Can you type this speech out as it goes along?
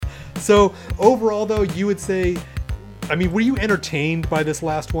So overall, though, you would say, I mean, were you entertained by this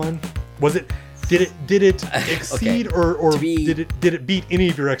last one? Was it? Did it exceed or did it beat any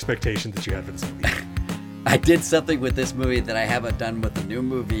of your expectations that you had for this movie? I did something with this movie that I haven't done with a new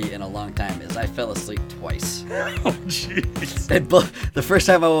movie in a long time. Is I fell asleep twice. Oh jeez. And the first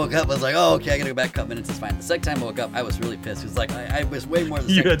time I woke up, I was like, "Oh, okay, I gotta go back a couple minutes. It's fine." The second time I woke up, I was really pissed. It was like I was way more.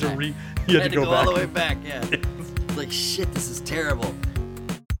 The second time. You had to go back all the way back. Yeah. Like shit, this is terrible.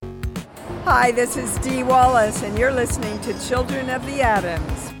 Hi, this is Dee Wallace, and you're listening to Children of the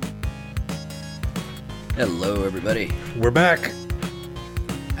Addams. Hello, everybody. We're back.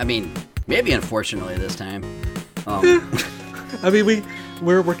 I mean, maybe unfortunately this time. I mean,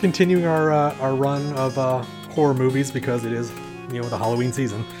 we're continuing our run of horror movies because it is, the Halloween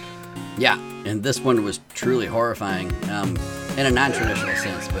season. Yeah, and this one was truly horrifying, in a non-traditional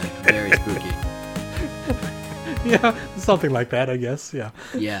sense, but very spooky. Yeah, something like that, I guess. Yeah.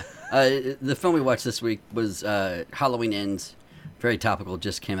 Yeah. The film we watched this week was Halloween Ends. Very topical,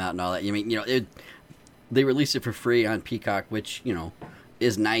 just came out and all that. I mean, they released it for free on Peacock, which,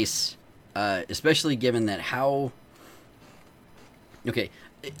 is nice, especially given that I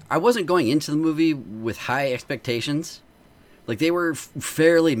wasn't going into the movie with high expectations. Like, they were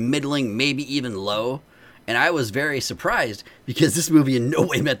fairly middling, maybe even low, and I was very surprised because this movie in no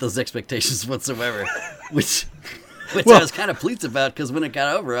way met those expectations whatsoever, which I was kind of pleased about because when it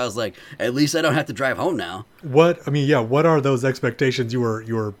got over, I was like, at least I don't have to drive home now. What are those expectations you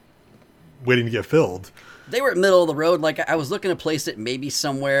were waiting to get filled? They were middle of the road. Like, I was looking to place it maybe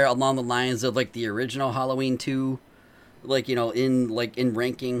somewhere along the lines of like the original Halloween 2, like, in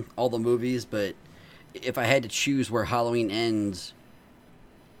ranking all the movies. But if I had to choose where Halloween Ends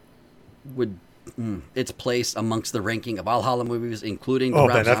would its place amongst the ranking of all Halloween movies, including the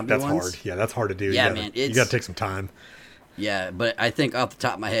Rob Zombie that's ones. Hard. Yeah, that's hard to do. Yeah, man, you got to take some time. Yeah, but I think off the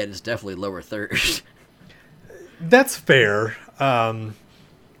top of my head, it's definitely lower third. That's fair.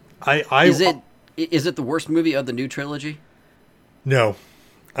 Is it the worst movie of the new trilogy? No,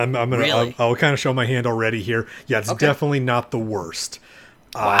 I'm gonna. Really? I'll kind of show my hand already here. Yeah, it's definitely not the worst.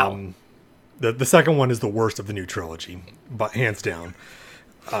 Wow. The second one is the worst of the new trilogy, but hands down.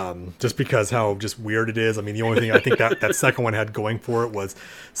 Just because how just weird it is. I mean, the only thing I think that second one had going for it was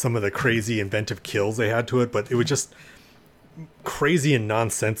some of the crazy inventive kills they had to it, but it was just crazy and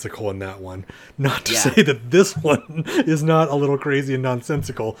nonsensical in that one. Not to say that this one is not a little crazy and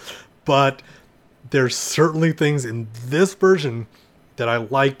nonsensical, but there's certainly things in this version that I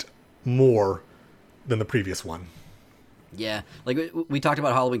liked more than the previous one. Yeah, like we talked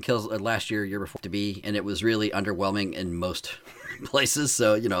about Halloween Kills last year before to be, and it was really underwhelming in most places.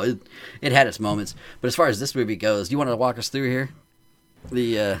 So it had its moments. But as far as this movie goes, do you want to walk us through here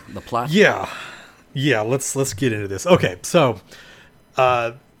the plot? Yeah. Let's get into this. Okay, so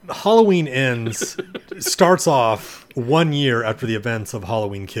Halloween Ends starts off 1 year after the events of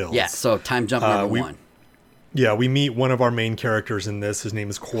Halloween Kills. Yeah. So time jump number one. Yeah, we meet one of our main characters in this. His name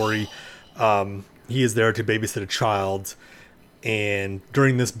is Corey. He is there to babysit a child, and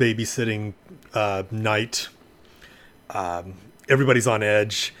during this babysitting night, everybody's on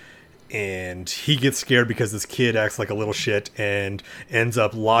edge, and he gets scared because this kid acts like a little shit and ends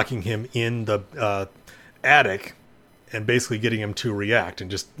up locking him in the attic and basically getting him to react, and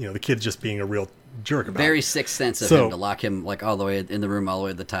just the kid's just being a real jerk about it. Very Sixth Sense of him to lock him like all the way in the room, all the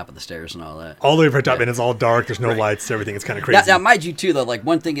way to the top of the stairs and all that. All the way to the top, and it's all dark. There's no lights. Everything. It's kind of crazy. Now, mind you, too, though, like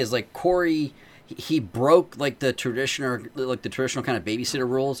one thing is like Corey. He broke like the traditional kind of babysitter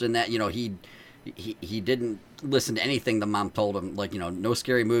rules in that he didn't listen to anything the mom told him, like no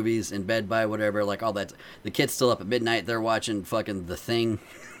scary movies, in bed by whatever, like all that. The kid's still up at midnight, they're watching fucking The Thing,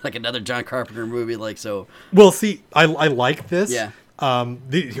 like another John Carpenter movie, like so. Well, see, I like this. Yeah. So I'm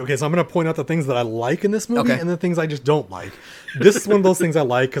going to point out the things that I like in this movie and the things I just don't like. This is one of those things I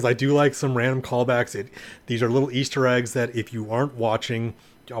like because I do like some random callbacks. These are little Easter eggs that if you aren't watching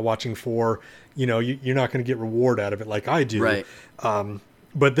for, you're not going to get reward out of it like I do. Right.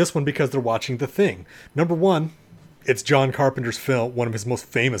 But this one, because they're watching The Thing. Number one, it's John Carpenter's film, one of his most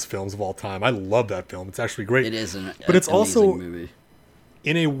famous films of all time. I love that film. It's actually great. It is but it's also, movie.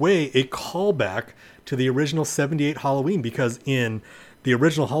 In a way, a callback to the original 78 Halloween, because in the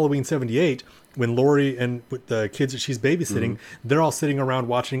original Halloween 78, when Laurie and with the kids that she's babysitting, they're all sitting around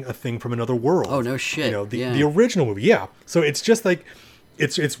watching A Thing from Another World. Oh, no shit. The original movie. Yeah. So it's just like,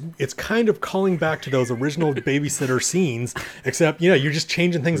 it's kind of calling back to those original babysitter scenes, except you're just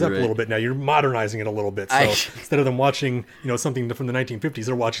changing things up a little bit now. You're modernizing it a little bit. So instead of them watching something from the 1950s,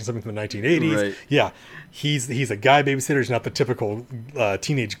 they're watching something from the 1980s. Right. Yeah, he's a guy babysitter. He's not the typical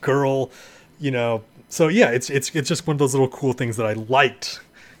teenage girl. So yeah, it's just one of those little cool things that I liked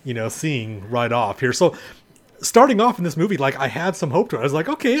seeing right off here. So starting off in this movie, like I had some hope to it. I was like,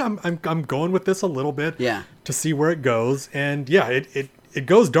 okay, I'm going with this a little bit, to see where it goes, and it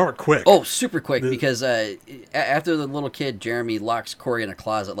goes dark quick. Oh, super quick, because after the little kid Jeremy locks Corey in a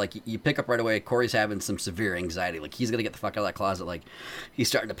closet, like you pick up right away, Corey's having some severe anxiety. Like he's gonna get the fuck out of that closet. Like he's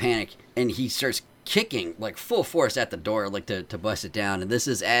starting to panic, and he starts kicking like full force at the door, like to bust it down. And this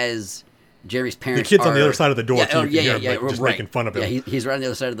is as Jerry's parents. The kid's on the other side of the door. Just right. Making fun of him. Yeah, he's right on the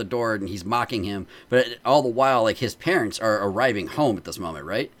other side of the door, and he's mocking him. But all the while, like his parents are arriving home at this moment,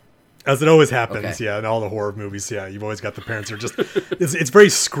 right? As it always happens, okay. In all the horror movies, you've always got the parents are just, it's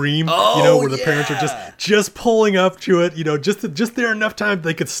very Scream, where the parents are just pulling up to it, just there enough time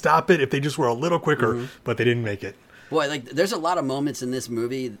they could stop it if they just were a little quicker, but they didn't make it. Boy, like there's a lot of moments in this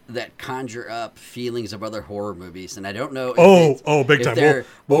movie that conjure up feelings of other horror movies, and I don't know. Big time.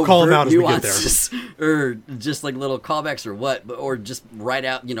 We'll call them out as we get there, or just like little callbacks, or what, or just right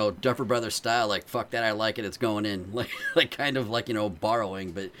out, Duffer Brothers style. Like fuck that, I like it. It's going in, like kind of like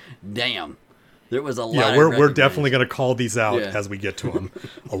borrowing, but damn, there was a lot. Yeah, we're definitely going to call these out as we get to them.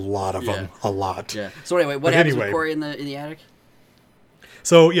 A lot of them, a lot. Yeah. So anyway, what happens with Corey in the attic?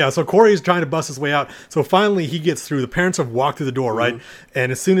 So Corey's trying to bust his way out. So finally he gets through. The parents have walked through the door, right?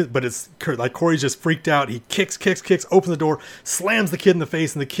 And as soon as, but it's like Corey's just freaked out. He kicks, opens the door, slams the kid in the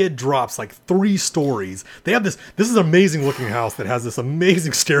face, and the kid drops like 3 stories. They have this is an amazing looking house that has this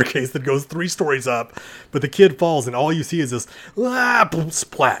amazing staircase that goes 3 stories up, but the kid falls and all you see is this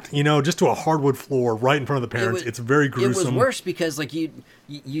splat, just to a hardwood floor right in front of the parents. It's very gruesome. It was worse because like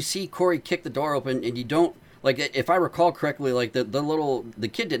you see Corey kick the door open and you don't, like, if I recall correctly, like the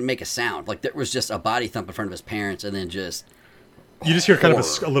kid didn't make a sound. Like there was just a body thump in front of his parents, and then just you just hear kind of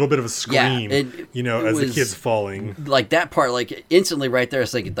a little bit of a scream, as the kid's falling. Like that part, like instantly right there,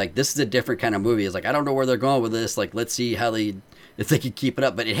 it's like this is a different kind of movie. It's like I don't know where they're going with this. Like let's see if they could keep it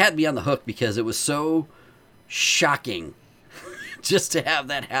up. But it had me on the hook because it was so shocking just to have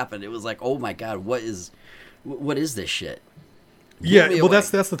that happen. It was like, oh my god, what is this shit?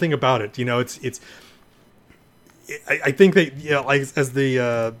 That's the thing about it. It's. I think that as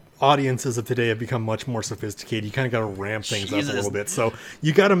the audiences of today have become much more sophisticated, you kind of got to ramp things up a little bit. So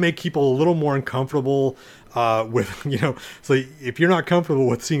you got to make people a little more uncomfortable with So if you're not comfortable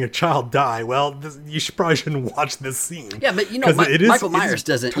with seeing a child die, well, you probably shouldn't watch this scene. Yeah, but Michael Myers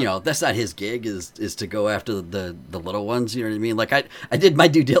doesn't. That's not his gig. Is to go after the little ones. You know what I mean? Like I did my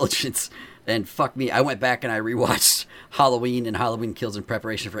due diligence. And fuck me, I went back and I rewatched Halloween and Halloween Kills in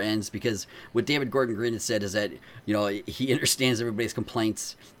preparation for Ends, because what David Gordon Green had said is that, he understands everybody's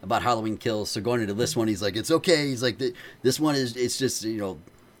complaints about Halloween Kills. So going into this one, he's like, it's okay. He's like, this one it's just,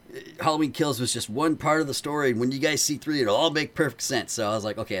 Halloween Kills was just one part of the story. When you guys see 3, it'll all make perfect sense. So I was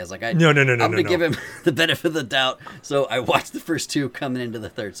like, okay. I'm going to give him the benefit of the doubt. So I watched the first 2 coming into the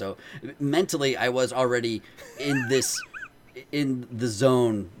third. So mentally, I was already in the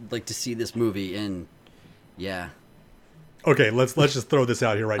zone, like to see this movie, and okay, let's just throw this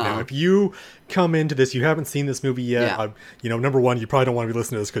out here right now. If you come into this, you haven't seen this movie yet, number one, you probably don't want to be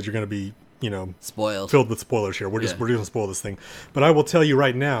listening to this because you're going to be spoiled, filled with spoilers here. We're just going to spoil this thing, but I will tell you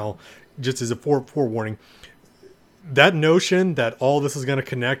right now, just as a forewarning, that notion that all this is going to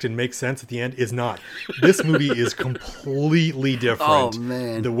connect and make sense at the end is not. This movie is completely different. Oh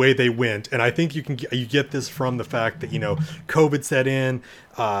man, the way they went, and I think you get this from the fact that COVID set in,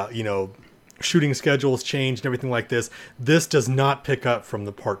 shooting schedules changed and everything like this. This does not pick up from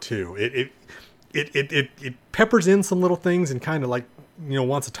the part 2. It peppers in some little things and kind of like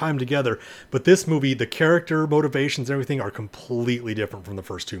wants a time together. But this movie, the character motivations and everything are completely different from the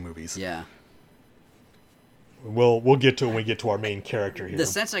first 2 movies. Yeah. We'll get to it when we get to our main character here. The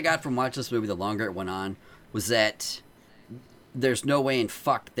sense I got from watching this movie, the longer it went on, was that there's no way in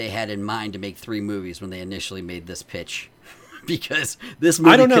fuck they had in mind to make 3 movies when they initially made this pitch. Because this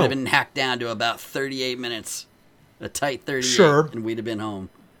movie could have been hacked down to about 38 minutes. A tight 38, and we'd have been home.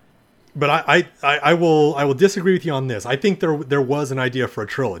 But I will disagree with you on this. I think there was an idea for a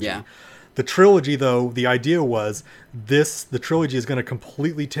trilogy. Yeah. The trilogy, though, the idea was the trilogy is going to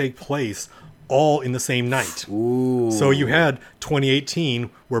completely take place all in the same night. Ooh. So you had 2018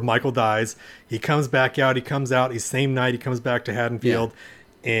 where Michael dies. He comes back out. He comes out. He's same night. He comes back to Haddonfield,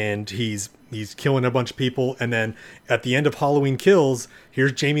 and he's killing a bunch of people. And then at the end of Halloween Kills,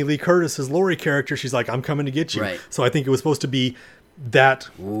 here's Jamie Lee Curtis, his Laurie character. She's like, I'm coming to get you. Right. So I think it was supposed to be that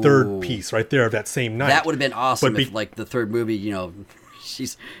third piece right there of that same night. That would have been awesome if, like, the third movie,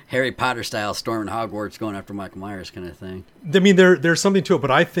 she's Harry Potter style storming Hogwarts going after Michael Myers kind of thing. I mean, there's something to it,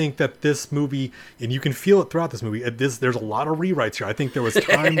 but I think that this movie, and you can feel it throughout this movie, there's a lot of rewrites here. I think there was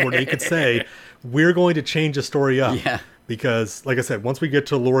time where they could say, we're going to change the story up. Yeah. Because, like I said, once we get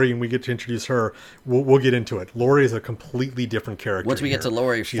to Laurie and we get to introduce her, we'll get into it. Laurie is a completely different character. Once we get to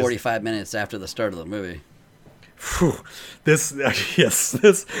Laurie, She 45 minutes after the start of the movie. This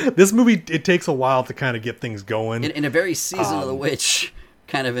movie, it takes a while to kind of get things going. In a very Season of the Witch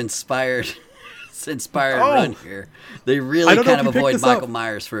kind of inspired run here. They really kind of avoid Michael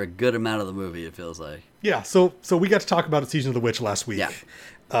Myers for a good amount of the movie, it feels like. Yeah, so we got to talk about Season of the Witch last week.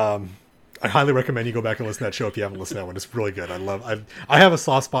 Yeah. I highly recommend you go back and listen to that show if you haven't listened to that one. It's really good. I have a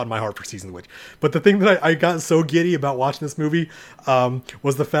soft spot in my heart for Season of the Witch. But the thing that I got so giddy about watching this movie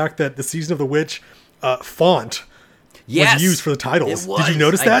was the fact that the Season of the Witch font was used for the titles. Did you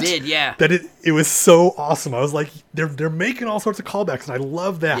notice that? I did, yeah. That it was so awesome. I was like, they're making all sorts of callbacks, and I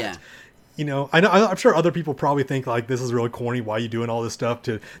love that. Yeah. You know, I'm sure other people probably think like this is really corny. Why are you doing all this stuff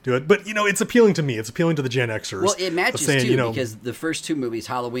to do it? But it's appealing to me. It's appealing to the Gen Xers. Well, it matches too because the first two movies,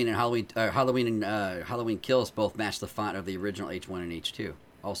 Halloween and Halloween Kills, both match the font of the original H1 and H2.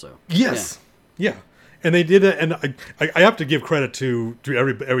 Also, yes, yeah. And they did it, and I have to give credit to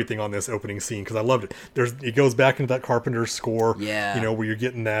everything on this opening scene because I loved it. It goes back into that Carpenter score, where you're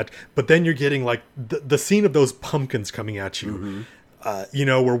getting that, but then you're getting like the scene of those pumpkins coming at you. Mm-hmm.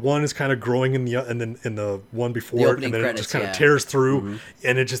 Where one is kind of growing in the one before it, and then it just kind of tears through,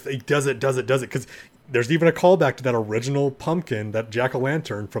 and it does it because there's even a callback to that original pumpkin, that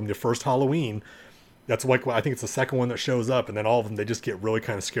jack-o'-lantern from the first Halloween. That's like, I think it's the second one that shows up, and then all of them, they just get really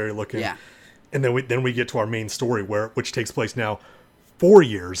kind of scary looking. Yeah. And then we get to our main story which takes place now 4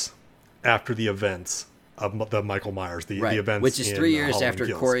 years after the events of the Michael Myers, the events, which is 3 years Halloween after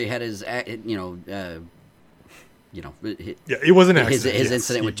Kills. Corey had his it was an accident. His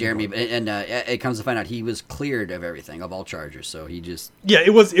incident with Jeremy, and it comes to find out he was cleared of everything, of all charges. So he just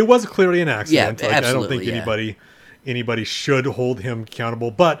it was clearly an accident. Yeah, absolutely, I don't think anybody should hold him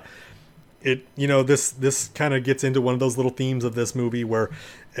accountable, but this kind of gets into one of those little themes of this movie where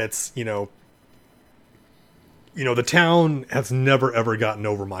it's the town has never ever gotten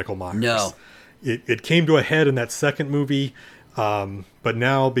over Michael Myers. No, it came to a head in that second movie. But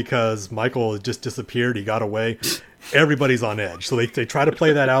now, because Michael just disappeared, he got away, everybody's on edge. So they try to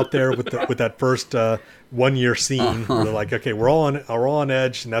play that out there with that first 1 year scene where they're like, okay, we're all on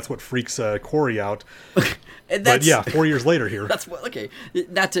edge, and that's what freaks Corey out. But 4 years later here. That's what, okay.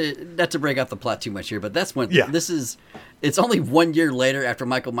 Not to break up the plot too much here, but that's when it's only 1 year later after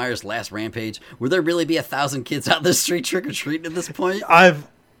Michael Myers' last rampage. Will there really be 1,000 kids out the street trick or treating at this point? I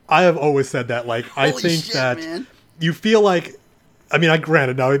have always said that. Like, I think shit, that man. You feel like, I mean,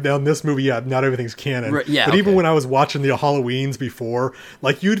 granted, now in this movie, not everything's canon. Right, yeah, but even when I was watching the Halloweens before,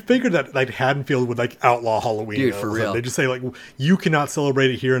 like, you'd figure that like Haddonfield would like outlaw Halloween. Dude, for real. They just say like, you cannot celebrate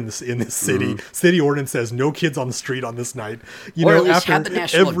it here in this city. City ordinance says no kids on the street on this night. Or at least have the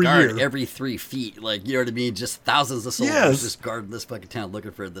National Guard every 3 feet. Like, you know what I mean? Just thousands of soldiers just guarding this fucking town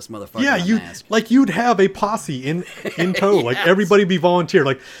looking for this motherfucker. Yeah, you'd have a posse in tow. Like, everybody be volunteer.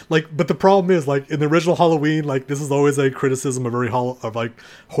 Like, but the problem is, like, in the original Halloween, like, this is always a criticism of like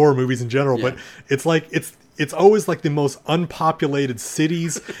horror movies in general, but it's like it's always like the most unpopulated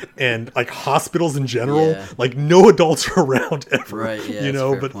cities and like hospitals in general. Like, no adults are around ever, right?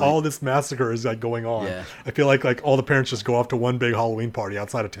 But point. All this massacre is like going on. I feel like all the parents just go off to one big Halloween party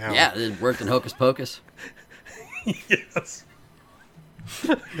outside of town. Yeah, it worked in Hocus Pocus. Yes.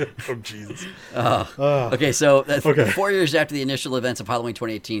 Oh, Jesus. Okay, so 4 years after the initial events of Halloween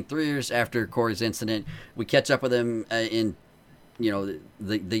 2018, 3 years after Corey's incident, we catch up with him in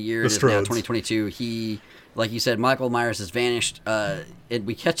the year is now 2022. He, like you said, Michael Myers has vanished, and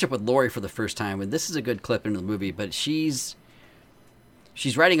we catch up with Laurie for the first time, and this is a good clip into the movie, but she's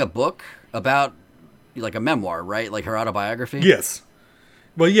writing a book about, like, a memoir, right? Like her autobiography? Yes.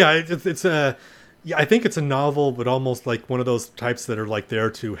 Well, yeah, it's a... Yeah, I think it's a novel, but almost like one of those types that are like there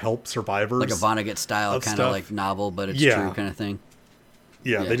to help survivors. Like a Vonnegut style kind of like novel, but it's true kind of thing.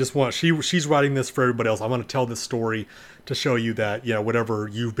 Yeah, they just want... She's writing this for everybody else. I want to tell this story to show you that, whatever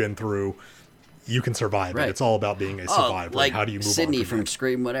you've been through, you can survive it. It's all about being a survivor. Like how do you move Sydney on from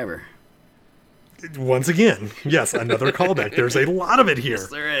Scream whatever. Once again, yes, another callback. There's a lot of it here. Yes,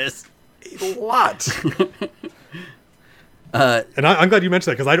 there is. A lot. And I'm glad you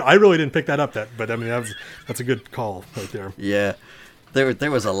mentioned that, because I really didn't pick that up. But I mean, that's a good call right there. Yeah,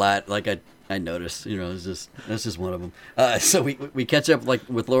 there was a lot. Like I noticed, that's just one of them. So we catch up like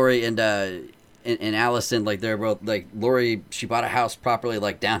with Laurie and Allison. Like they're both like Laurie. She bought a house properly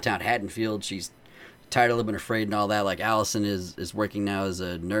like downtown Haddonfield. She's tired of living afraid and all that. Like Allison is working now as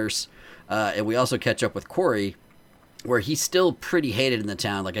a nurse, and we also catch up with Corey, where he's still pretty hated in the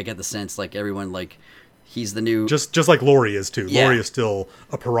town. Like I get the sense like everyone like he's the new just like Laurie is too. Yeah. Laurie is still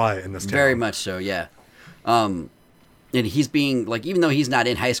a pariah in this town. Very much so, yeah. And he's being like, even though he's not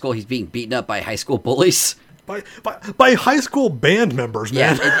in high school, he's being beaten up by high school bullies. By high school band members,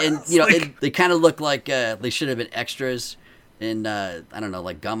 man. Yeah, and you know, they kind of look like they should have been extras in I don't know,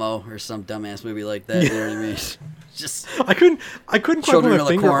 like Gummo or some dumbass movie like that. You know what I mean? Just I couldn't quite put Children my of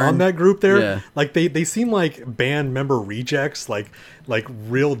the finger Corn. on that group there. Yeah. Like they seem like band member rejects, like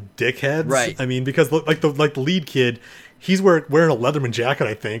real dickheads. Right. I mean, because the lead kid, he's wearing a Leatherman jacket.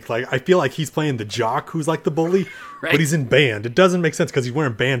 I think. Like I feel like he's playing the jock who's like the bully, Right. but he's in band. It doesn't make sense because he's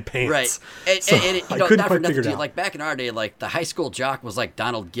wearing band pants. right. And, So and you I know, couldn't not for quite nothing, figure it dude, out. like back in our day, like the high school jock was like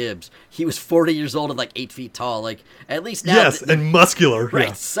Donald Gibbs. He was 40 years old and like 8 feet tall. Like at least now, Yes, and muscular. right,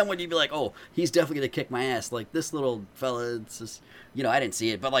 Yeah. someone you'd be like, oh, he's definitely gonna kick my ass. Like this little fella, it's just, you know, I didn't see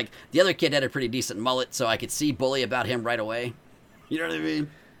it, but like the other kid had a pretty decent mullet, so I could see bully about him right away. You know what I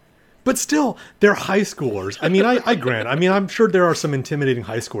mean? But still, they're high schoolers. I mean, I grant. I mean, I'm sure there are some intimidating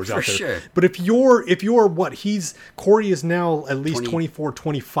high schoolers out there. sure. But if you're what Corey is now at least 20. 24,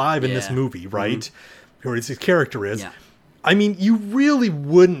 25 in this Yeah. movie, right? Or his character is. Yeah. I mean, you really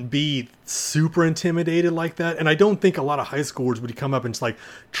wouldn't be super intimidated like that. And I don't think a lot of high schoolers would come up and just like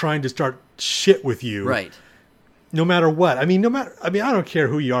trying to start shit with you. Right. No matter what. I mean, I don't care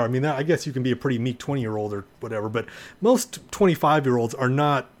who you are. I mean, I guess you can be a pretty meek 20-year-old or whatever, but most 25-year-olds are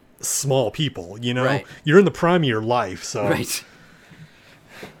not small people, you know? Right. You're in the prime of your life, so Right.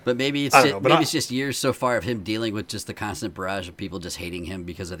 But maybe it's I don't just, know, but maybe I- it's just years so far of him dealing with just the constant barrage of people just hating him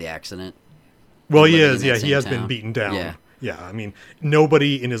because of the accident. well, he living in is. that Yeah, he same has been town. beaten down. Yeah. Yeah, I mean,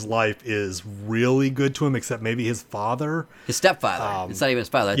 nobody in his life is really good to him except maybe his father. His stepfather. It's not even his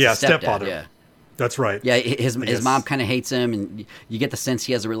father. That's Yeah, his stepdad. stepfather. Yeah. That's right. Yeah, his guess. mom kind of hates him, and you get the sense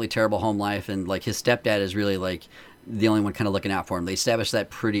he has a really terrible home life, and like his stepdad is really like the only one kind of looking out for him. They established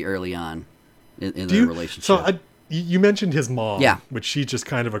that pretty early on in their relationship. So you mentioned his mom, Yeah. which she's just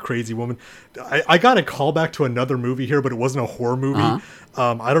kind of a crazy woman. I got a call back to another movie here, but it wasn't a horror movie.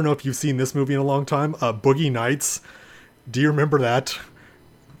 Uh-huh. I don't know if you've seen this movie in a long time, Boogie Nights. Do you remember that?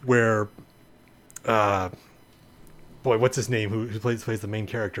 Where, boy, what's his name? Who plays the main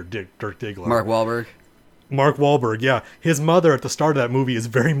character? Dirk Diggler. Mark Wahlberg. Mark Wahlberg, yeah. His mother at the start of that movie is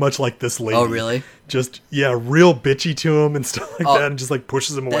very much like this lady. Oh, really? Just, yeah, real bitchy to him and stuff like Oh, that, and just like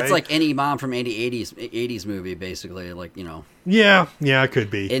pushes him away. That's like any mom from any 80s movie, basically. Like, you know, Yeah, it could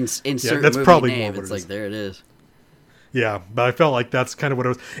be. insert that's movie probably name. more what It's it like, is. there it is. Yeah, but I felt like that's kind of what it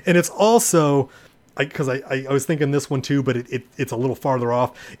was. And it's also, because I was thinking this one too, but it's a little farther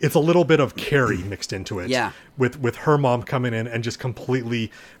off. It's a little bit of Carrie mixed into it. Yeah. With her mom coming in and just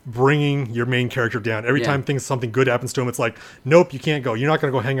completely bringing your main character down. Every Yeah. time something good happens to him, it's like, nope, you can't go. You're not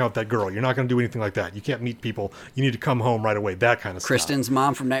going to go hang out with that girl. You're not going to do anything like that. You can't meet people. You need to come home right away. That kind of Kristen's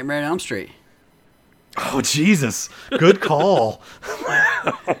mom from Nightmare on Elm Street. stuff. Oh, Jesus. Good call.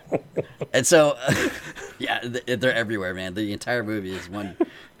 And so, yeah, they're everywhere, man. The entire movie is one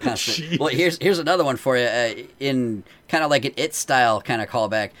constant. Well, here's another one for you. In kind of like an It style kind of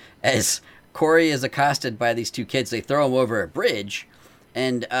callback, as Corey is accosted by these two kids, they throw him over a bridge,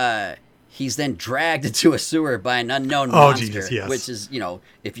 and he's then dragged into a sewer by an unknown monster. Jesus, yes. Which is, you know,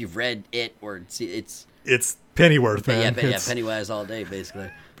 if you've read It or it's Pennyworth, man. yeah, It's Pennywise all day, basically.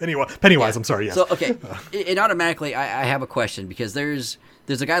 Pennywise, I'm sorry, yes. So okay, and automatically I have a question because there's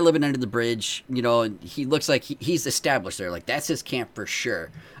a guy living under the bridge. You know, and he looks like he's established there. Like that's his camp for sure,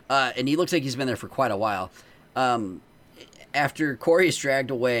 and he looks like he's been there for quite a while. After Corey is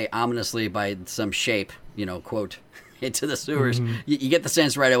dragged away ominously by some shape, you know, quote, into the sewers, you get the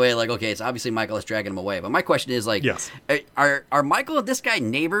sense right away, like, okay, it's obviously Michael is dragging him away. But my question is, like, Yes. are Michael and this guy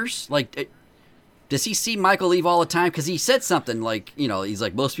neighbors? Like, does he see Michael leave all the time? Because he said something like, you know, he's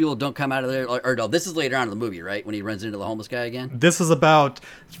like, most people don't come out of there. Or no, this is later on in the movie, right? When he runs into the homeless guy again? This is about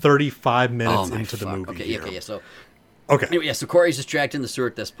 35 minutes my into the fuck. movie. Okay, here. okay, yeah. So, Okay. anyway, yeah, so Corey's just dragged in the sewer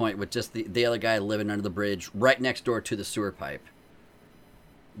at this point with just the other guy living under the bridge right next door to the sewer pipe.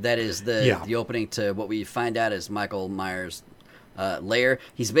 That is the opening to what we find out is Michael Myers' lair.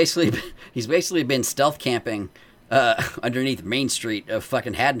 He's basically been stealth camping underneath Main Street of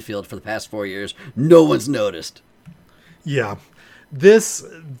fucking Haddonfield for the past 4 years. No one's noticed. Yeah. This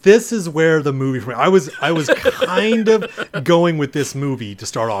is where the movie for me. I was kind of going with this movie to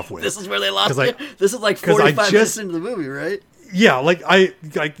start off with. This is where they lost 'Cause I- it. This is like 'cause I 45 minutes into the movie, right? Yeah, like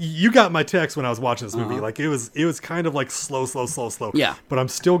you got my text when I was watching this movie. Like it was kind of like slow. Yeah. But I'm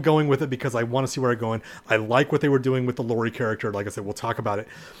still going with it because I want to see where I'm going. I like what they were doing with the Laurie character. Like I said, we'll talk about it.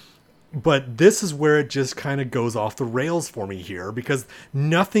 But this is where it just kind of goes off the rails for me here, because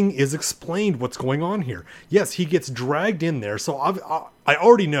nothing is explained what's going on here. Yes, he gets dragged in there. So I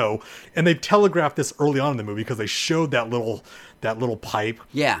already know, and they've telegraphed this early on in the movie because they showed that little pipe.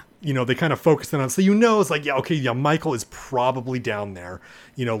 Yeah. You know, they kind of focused in on it. So, you know, it's like, yeah, okay, yeah, Michael is probably down there,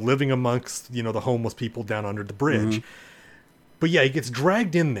 you know, living amongst, you know, the homeless people down under the bridge. Mm-hmm. But yeah, he gets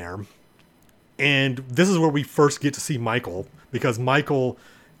dragged in there. And this is where we first get to see Michael, because Michael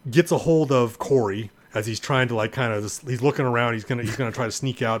gets a hold of Corey as he's trying to like kind of he's looking around. He's gonna try to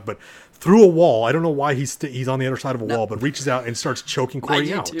sneak out, but through a wall. I don't know why he's on the other side of a wall, but reaches out and starts choking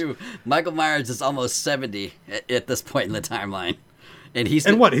Corey out. Too. Michael Myers is almost 70 at this point in the timeline,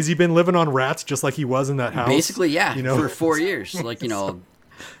 and what has he been living on rats just like he was in that house? Basically, yeah, you know, for 4 years, like, you know,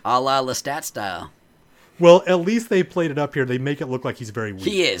 a la Lestat style. Well, at least they played it up here. They make it look like he's very weak.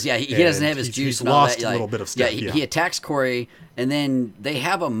 He is, yeah. He doesn't have his juice. He's and all lost that. a little bit of stuff. Yeah, he attacks Corey, and then they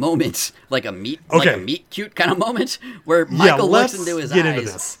have a moment, like a meet cute kind of moment, where Michael looks into his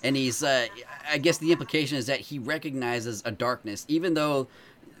eyes, and he's. I guess the implication is that he recognizes a darkness, even though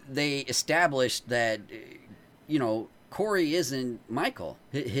they established that, you know, Corey isn't Michael.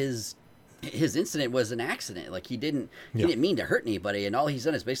 His incident was an accident. Like he didn't mean to hurt anybody, and all he's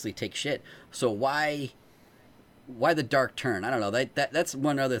done is basically take shit. So why the dark turn? I don't know. That's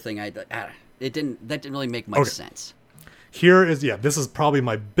one other thing. That didn't really make much sense. Here is this is probably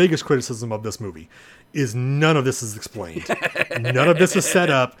my biggest criticism of this movie, is none of this is explained. None of this is set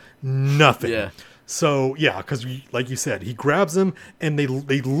up. Nothing. Yeah. So because like you said, he grabs him and they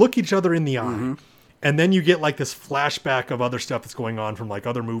look each other in the eye. Mm-hmm. And then you get like this flashback of other stuff that's going on from like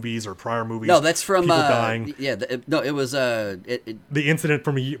other movies or prior movies. No, that's from people dying. Yeah, it was the incident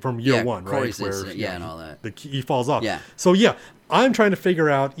from year one, Corey's right? Incident, and all that. He falls off. Yeah. So I'm trying to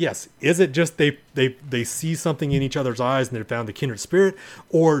figure out. Yes, is it just they see something in each other's eyes and they found the kindred spirit,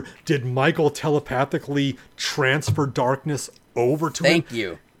 or did Michael telepathically transfer darkness over to him? Thank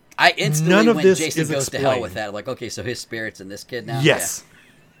you. I instantly went Jason Goes to Hell with that. Like, okay, so his spirit's in this kid now. Yes. Yeah.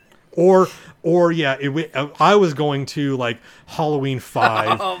 Or I was going to like Halloween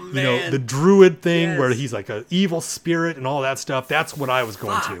 5, you know, the druid thing where he's like an evil spirit and all that stuff. That's what I was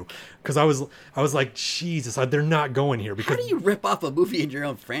going to, because I was like, Jesus, they're not going here. Because how do you rip off a movie in your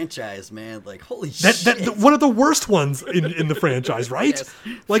own franchise, man? Like, holy shit! One of the worst ones in the franchise, right? Yes,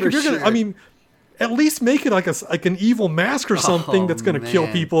 like if you're gonna, I mean, at least make it like an evil mask or something that's gonna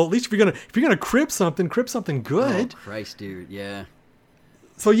kill people. At least if you're gonna crib something good. Oh, Christ, dude, yeah.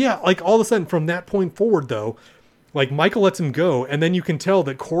 So like all of a sudden from that point forward though, like Michael lets him go, and then you can tell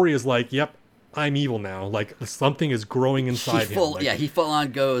that Corey is like, yep, I'm evil now. Like something is growing inside him. Like, he full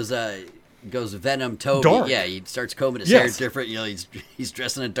on goes Venom Toby. Dark. Yeah, he starts combing his hair different. You know, he's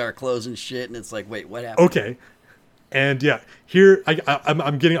dressing in dark clothes and shit, and it's like, wait, what happened? Okay. And here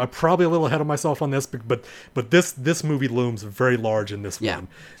I'm probably a little ahead of myself on this, but this movie looms very large in this one.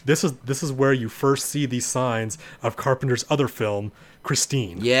 This is where you first see these signs of Carpenter's other film,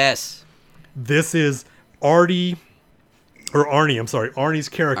 Christine. Yes. This is Arnie's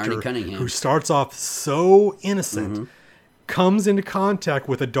character, Arnie Cunningham, who starts off so innocent, comes into contact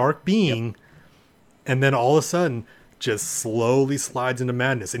with a dark being, and then all of a sudden just slowly slides into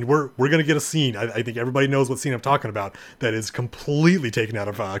madness. And we're going to get a scene. I think everybody knows what scene I'm talking about. That is completely taken out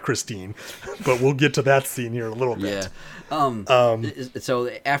of Christine, but we'll get to that scene here in a little bit. Yeah. So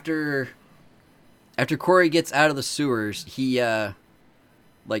after Corey gets out of the sewers, he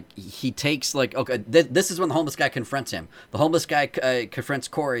takes this is when the homeless guy confronts him. The homeless guy confronts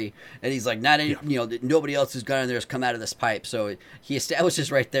Corey, and he's like, nobody else who's gone in there has come out of this pipe. So he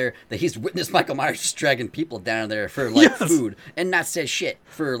establishes right there that he's witnessed Michael Myers just dragging people down there for food and not said shit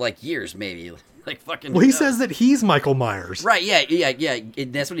for years, maybe. Like fucking. Well, he says that he's Michael Myers. Right? Yeah.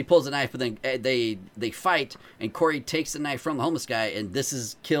 That's when he pulls the knife. But then they fight, and Corey takes the knife from the homeless guy, and this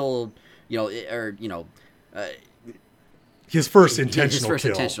is killed. His first intentional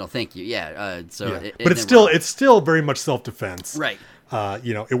kill. Intentional. Thank you. Yeah. But it's still very much self-defense. Right.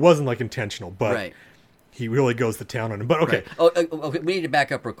 It wasn't intentional, but he really goes to town on him. But okay. Right. Okay. We need to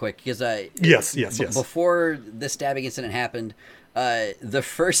back up real quick because yes. Before this stabbing incident happened, the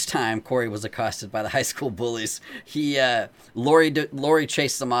first time Corey was accosted by the high school bullies, Lori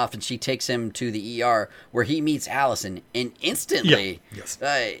chases him off, and she takes him to the ER where he meets Allison, and instantly,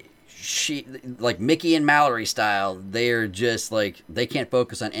 she, like Mickey and Mallory style, they're just they can't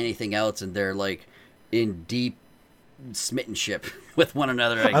focus on anything else, and they're in deep smittenship with one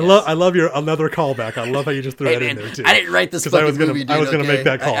another. I love your another callback. I love how you just threw that in there too. I didn't write this fucking movie, dude. I was going to make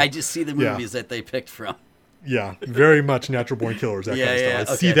that call. I just see the movies that they picked from. Yeah, very much natural born killers. That kind of stuff.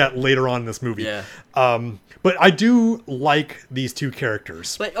 I see okay. that later on in this movie. Yeah. But I do like these two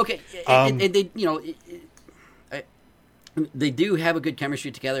characters. But okay, and they, you know, they do have a good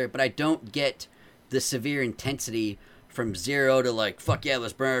chemistry together. But I don't get the severe intensity from Zero to like, fuck yeah,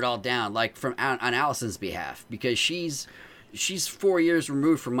 let's burn it all down, like from on Allison's behalf, because she's 4 years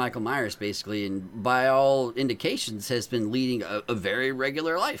removed from Michael Myers basically, and by all indications has been leading a very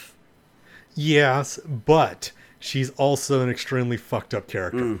regular life. Yes, but she's also an extremely fucked up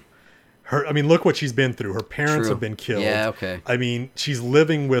character. I mean, look what she's been through. Her parents have been killed. Yeah, okay. I mean, she's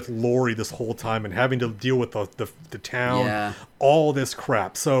living with Laurie this whole time and having to deal with the town, all this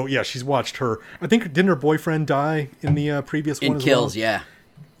crap. So, yeah, she's watched her. I think, didn't her boyfriend die in the previous one as Kills, well? yeah.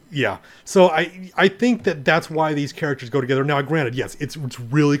 Yeah. So I think that's why these characters go together. Now, granted, yes, it's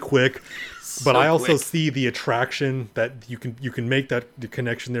really quick, but I also see the attraction that you can make the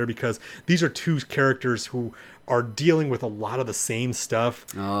connection there, because these are two characters who are dealing with a lot of the same stuff.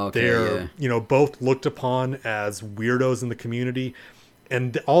 Oh, okay, they're both looked upon as weirdos in the community,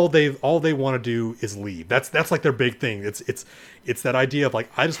 and all they want to do is leave. That's like their big thing. It's that idea of like,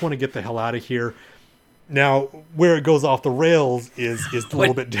 I just want to get the hell out of here. Now, where it goes off the rails is a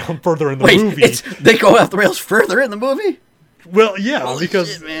little bit down further in the movie. They go off the rails further in the movie? Well, yeah, Holy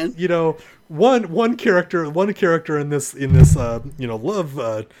because shit, man. One character in this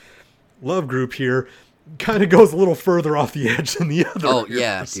love group here kind of goes a little further off the edge than the other. Oh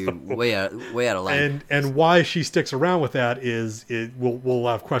yeah, dude, way out of line. And why she sticks around with that we'll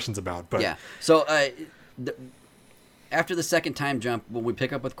have questions about. But yeah, so after the second time jump, when we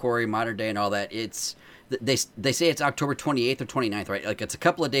pick up with Corey, modern day, and all that, they say it's October 28th or 29th, right? Like, it's a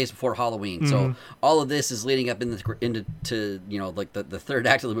couple of days before Halloween. So all of this is leading up into like the third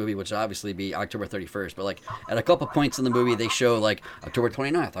act of the movie, which will obviously be October 31st. But like at a couple points in the movie, they show like October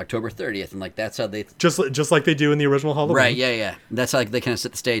 29th, October 30th, and like that's how they just like they do in the original Halloween. Right? Yeah. That's how they kind of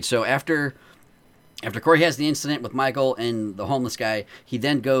set the stage. So after Corey has the incident with Michael and the homeless guy, he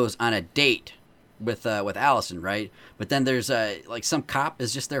then goes on a date with Allison, right? But then there's like some cop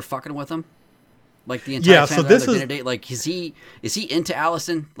is just there fucking with him. Like the entire time so they're this on their dinner date, like is he into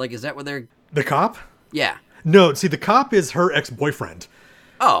Allison? Like, is that what they're the cop? Yeah. No, see, the cop is her ex-boyfriend.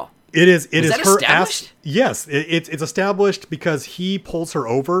 Oh, it is that her established? Yes, it's established because he pulls her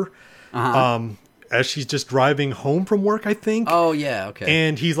over, as she's just driving home from work, I think. Oh yeah, okay.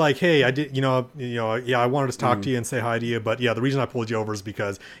 And he's like, "Hey, I did, I wanted to talk to you and say hi to you, but yeah, the reason I pulled you over is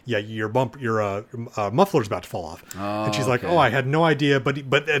because your muffler's about to fall off." Oh, and she's like, okay. "Oh, I had no idea," but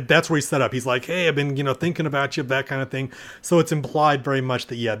that's where he's set up. He's like, "Hey, I've been thinking about you," that kind of thing. So it's implied very much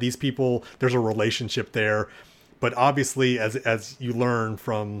that these people, there's a relationship there. But obviously, as you learn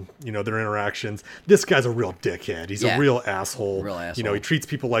from their interactions, this guy's a real dickhead. He's a real asshole. He treats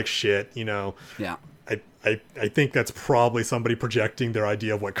people like shit. Yeah. I think that's probably somebody projecting their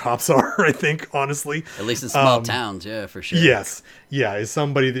idea of what cops are. I think, honestly, at least in small towns, yeah, for sure. Yes, yeah, is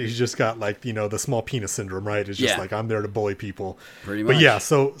somebody that he's just got like the small penis syndrome, right? It's just like, I'm there to bully people. Pretty much. But yeah,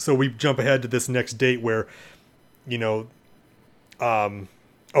 so we jump ahead to this next date where,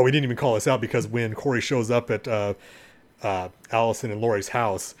 oh, we didn't even call this out because when Corey shows up at Allison and Laurie's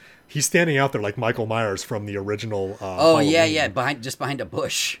house, he's standing out there like Michael Myers from the original. Halloween. yeah, behind a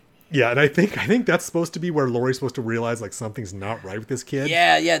bush. Yeah, and I think that's supposed to be where Laurie's supposed to realize like something's not right with this kid.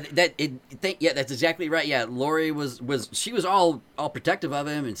 Yeah, that's exactly right. Yeah, Laurie was she was all protective of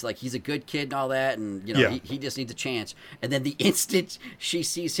him. And it's like he's a good kid and all that, and he just needs a chance. And then the instant she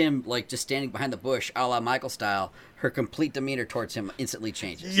sees him like just standing behind the bush, a la Michael style, her complete demeanor towards him instantly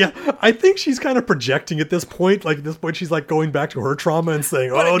changes. Yeah, I think she's kind of projecting at this point. Like at this point, she's like going back to her trauma and saying,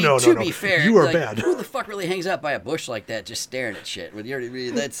 but no, to be fair, you are like, bad. Who the fuck really hangs out by a bush like that just staring at shit?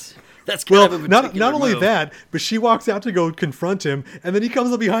 That's kind of a not only move. that, but she walks out to go confront him, and then he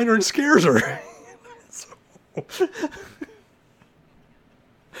comes up behind her and scares her.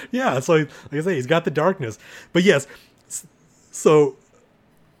 Yeah, so like I say, he's got the darkness. But yes, so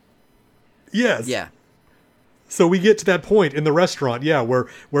yes, yeah. So we get to that point in the restaurant,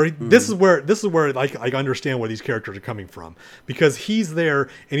 where this is where like I understand where these characters are coming from, because he's there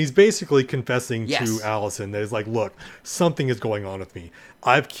and he's basically confessing to Allison that is like, look, something is going on with me.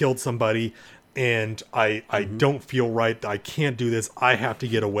 I've killed somebody, and I don't feel right. I can't do this. I have to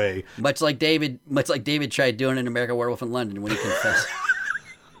get away. Much like David tried doing in American Werewolf in London when he confessed.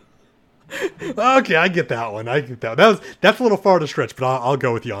 Okay, I get that one. That's a little far to stretch, but I'll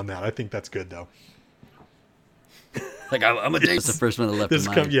go with you on that. I think that's good though. Like I'm a David. That's the first one that left in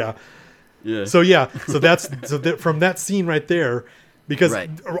mind. Yeah. So from that scene right there, because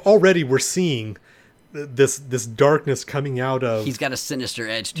already we're seeing this darkness coming out of. He's got a sinister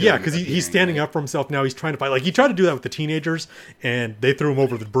edge to him. Yeah, because he's standing up for himself now. He's trying to fight. Like, he tried to do that with the teenagers, and they threw him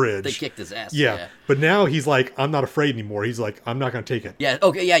over the bridge. They kicked his ass. Yeah, but now he's like, I'm not afraid anymore. He's like, I'm not going to take it. Yeah,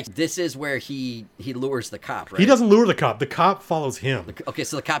 okay, yeah. This is where he lures the cop, right? He doesn't lure the cop. The cop follows him. Okay,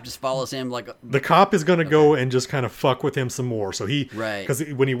 so the cop just follows him like... The cop is going to go and just kind of fuck with him some more. So Right. Because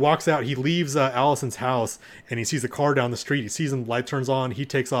when he walks out, he leaves Allison's house, and he sees a car down the street. He sees him, light turns on, he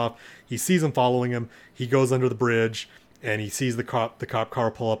takes off. He sees him following him. He goes under the bridge, and he sees the cop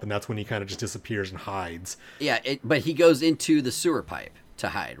car pull up, and that's when he kind of just disappears and hides. Yeah, but he goes into the sewer pipe to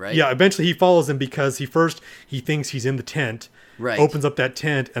hide, right? Yeah, eventually he follows him because he thinks he's in the tent. Right. Opens up that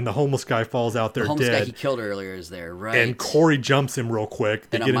tent, and the homeless guy falls out there the homeless dead. guy he killed earlier is there, right? And Corey jumps him real quick.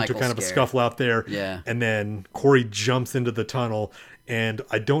 They And get into Michael kind of a scare. scuffle out there. Yeah. And then Corey jumps into the tunnel. And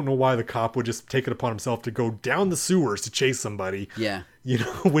I don't know why the cop would just take it upon himself to go down the sewers to chase somebody. Yeah. You know,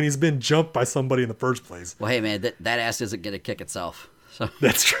 when he's been jumped by somebody in the first place. Well, hey, man, that ass isn't going to kick itself. So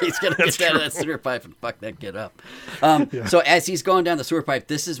That's true. He's going to That's get out of true. that sewer pipe and fuck that kid up. So as he's going down the sewer pipe,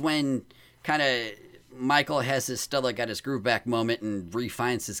 this is when kind of Michael has his Stella got his groove back moment and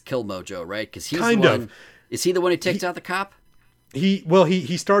refines his kill mojo, right? Because he's Kind the of. one. Is he the one who takes out the cop?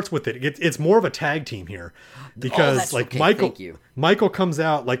 He starts with it. It's more of a tag team here because that's like okay, Michael thank you. Michael comes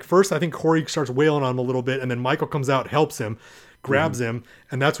out like first I think Corey starts wailing on him a little bit and then Michael comes out, helps him, grabs him,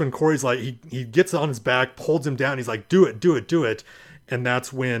 and that's when Corey's like he gets on his back, pulls him down, he's like do it, and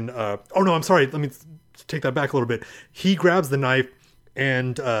that's when oh no, I'm sorry, let me take that back a little bit. He grabs the knife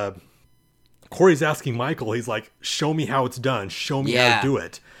and Corey's asking Michael, he's like, show me how it's done, show me how to do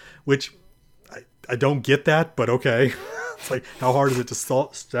it, which I don't get that, but okay. It's like, how hard is it to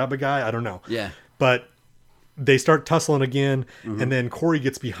stab a guy? I don't know. Yeah. But they start tussling again, and then Corey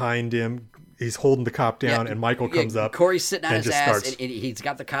gets behind him. He's holding the cop down, and Michael comes up. Corey's sitting on and his just ass, starts- and he's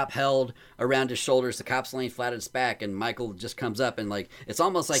got the cop held around his shoulders. The cop's laying flat on his back, and Michael just comes up, and like it's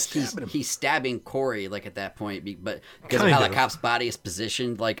almost like he's stabbing Corey, like at that point, but because of how the cop's body is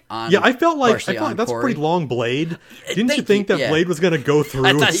positioned, like on. Yeah, I felt like partially on that's a Corey. pretty long blade. Didn't you Thank think you, that yeah. blade was going to go through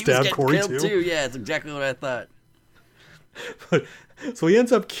I and thought he was stab getting Corey killed too? Yeah, that's exactly what I thought. So he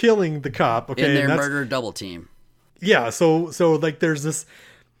ends up killing the cop. Okay, In their and that's, murder double team. yeah. So like there's this.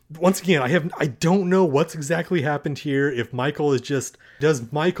 Once again, I don't know what's exactly happened here. If Michael is does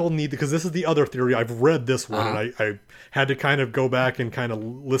Michael need, because this is the other theory. I've read this one and I had to kind of go back and kind of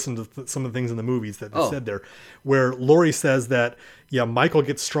listen to some of the things in the movies that they said there, where Lori says that, yeah, Michael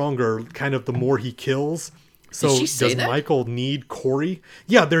gets stronger kind of the more he kills. So Did she say does that? Michael need Corey?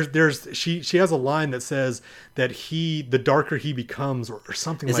 Yeah, she has a line that says that the darker he becomes or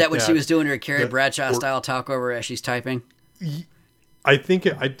something Is like that. that what she was doing her Carrie That- Bradshaw or- style talk over as she's typing? I think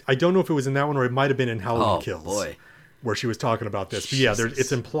I don't know if it was in that one or it might have been in Halloween Oh, Kills, boy. where she was talking about this. But yeah,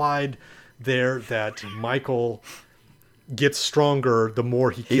 it's implied there that Michael gets stronger the more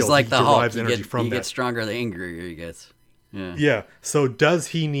he kills. He's like he the Hulk. derives energy from He that. gets stronger the angrier he gets. Yeah. Yeah. So does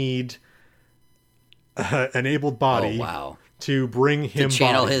he need an able body Oh, wow. to bring him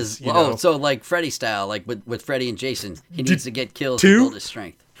Channel bodies, his. you know? So like Freddy style, like with Freddy and Jason, he needs to get kills two? to build his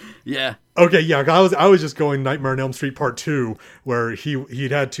strength. Yeah. Okay, yeah, I was just going Nightmare on Elm Street Part 2, where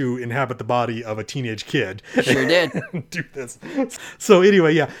he'd had to inhabit the body of a teenage kid. Sure did. Do this. So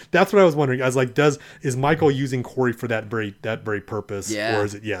anyway, yeah, that's what I was wondering. I was like, is Michael using Corey for that very purpose? Yeah. Or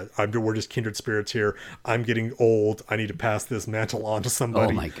is it, we're just kindred spirits here. I'm getting old. I need to pass this mantle on to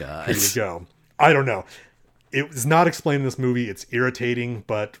somebody. Oh my God. Here we go. I don't know. It's not explained in this movie. It's irritating,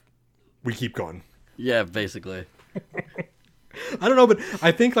 but we keep going. Yeah, basically. I don't know, but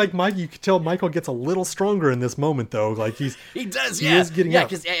I think like you could tell Michael gets a little stronger in this moment, though. Like he does, is getting up.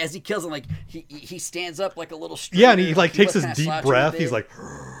 because as he kills him, like he stands up like a little. Yeah, and he like takes his kinda deep slouching a breath. bit. He's like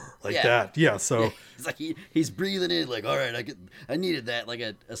Yeah. that. Yeah. So He's like he's breathing in like, all right, I needed that, like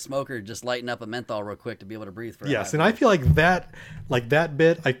a smoker just lighting up a menthol real quick to be able to breathe for. yes, and I feel like that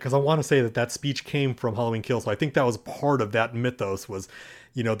bit, because I want to say that speech came from Halloween Kills. So I think that was part of that mythos was,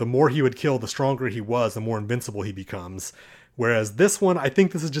 the more he would kill, the stronger he was, the more invincible he becomes. Whereas this one, I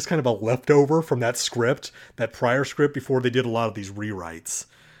think this is just kind of a leftover from that script, that prior script before they did a lot of these rewrites.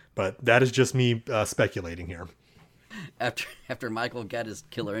 But that is just me speculating here. After Michael got his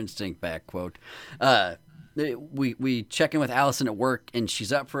killer instinct back, quote, we check in with Allison at work, and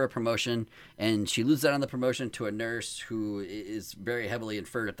she's up for a promotion, and she loses out on the promotion to a nurse who is very heavily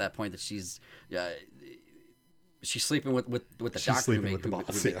inferred at that point that she's sleeping with the doctor who made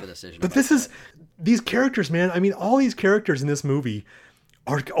the decision. But these characters, man. I mean, all these characters in this movie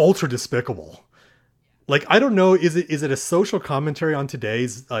are ultra despicable. Like, I don't know, is it a social commentary on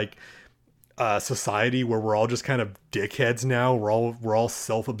today's society where we're all just kind of dickheads now? We're all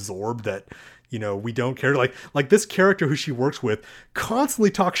self-absorbed that, we don't care. Like this character who she works with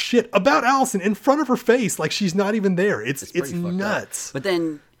constantly talks shit about Allison in front of her face, like she's not even there. It's nuts. But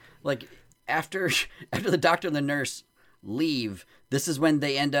then, like after the doctor and the nurse leave, this is when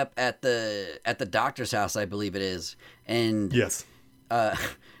they end up at the doctor's house, I believe it is. And yes,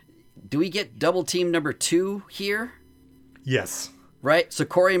 do we get double team number 2 here? Yes. Right? So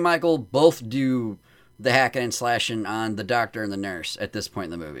Corey and Michael both do the hacking and slashing on the doctor and the nurse at this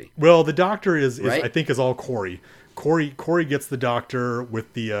point in the movie. Well, the doctor is right? I think is all Corey. Corey gets the doctor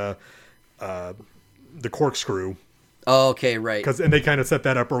with the corkscrew. Oh, okay, right. And they kind of set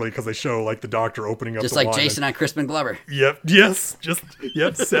that up early because they show like the doctor opening up just the like Jason on Crispin Glover. Yep. Yes.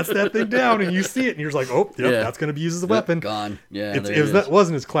 Sets that thing down and you see it and you're just like, oh, yep, that's going to be used as a weapon. Gone. Yeah. That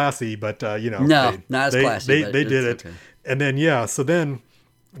wasn't as classy, but no, not as classy. They did it, okay. And then so then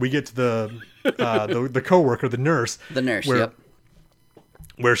we get to the coworker, the nurse. The nurse.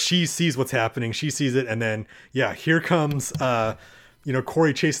 Where she sees what's happening, she sees it, and then here comes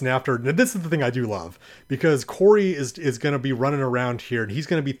Corey chasing after her. And this is the thing I do love, because Corey is going to be running around here and he's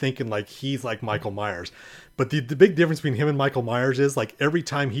going to be thinking like he's like Michael Myers. But the big difference between him and Michael Myers is like every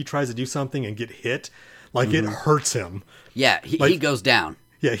time he tries to do something and get hit, like it hurts him. Yeah, he goes down.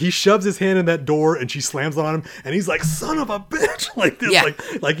 Yeah, he shoves his hand in that door and she slams it on him and he's like, son of a bitch. Like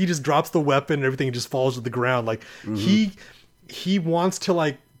this, like he just drops the weapon and everything just falls to the ground. Like he wants to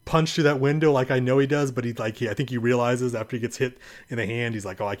like punch through that window, like I know he does, but I think he realizes after he gets hit in the hand, he's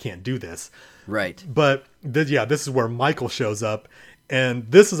like, oh, I can't do this. Right. But this is where Michael shows up, and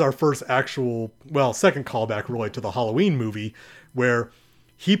this is our first second callback really to the Halloween movie, where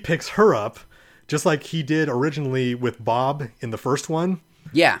he picks her up just like he did originally with Bob in the first one.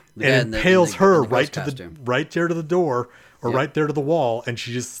 Yeah. And impales her right there to the door, or right there to the wall, and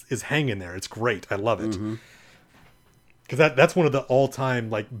she just is hanging there. It's great. I love it. Because that's one of the all-time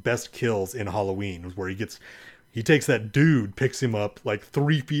like best kills in Halloween, where he takes that dude, picks him up like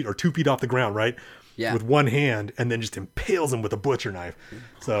 3 feet or 2 feet off the ground, right? Yeah. With one hand, and then just impales him with a butcher knife.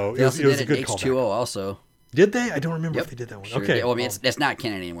 So it was a good callback. H2O also. Did they? I don't remember if they did that one. Sure. Okay. Well, I mean, it's not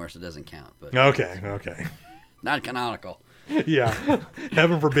canon anymore, so it doesn't count. But Okay. Not canonical. Yeah.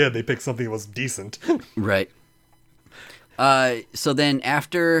 Heaven forbid they picked something that was decent. Right. So then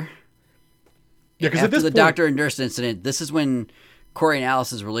after after the doctor and nurse incident, this is when Corey and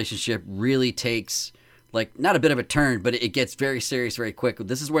Alice's relationship really takes, like, not a bit of a turn, but it gets very serious very quick.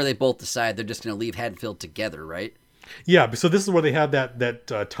 This is where they both decide they're just going to leave Haddonfield together, right? Yeah, so this is where they have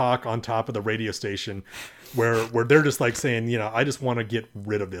that talk on top of the radio station where they're just like saying, I just want to get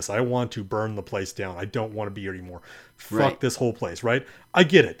rid of this. I want to burn the place down. I don't want to be here anymore. Fuck this whole place, right? I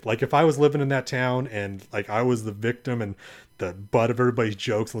get it. Like, if I was living in that town and, like, I was the victim and the butt of everybody's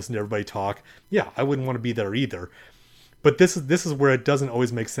jokes and listen to everybody talk, I wouldn't want to be there either. But this is where it doesn't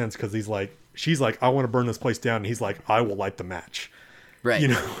always make sense, because she's like, I want to burn this place down, and he's like, I will light the match. Right.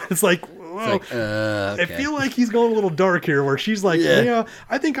 It's like, well, okay. I feel like he's going a little dark here, where she's like,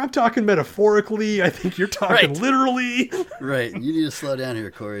 I think I'm talking metaphorically. I think you're talking literally. Right. You need to slow down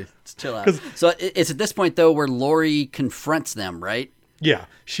here, Corey. Let's chill out. So it's at this point, though, where Laurie confronts them, right? Yeah.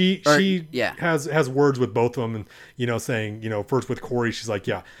 She has words with both of them, and, saying, first with Corey, she's like,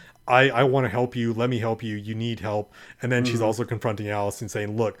 I want to help you. Let me help you. You need help. And then she's also confronting Alice and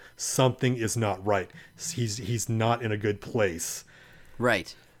saying, look, something is not right. He's not in a good place.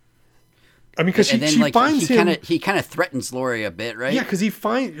 Right. I mean, because she finds him. He kind of threatens Laurie a bit, right? Yeah, because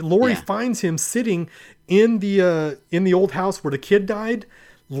Laurie finds him sitting in the old house where the kid died,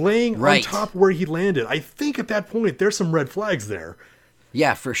 laying on top where he landed. I think at that point there's some red flags there.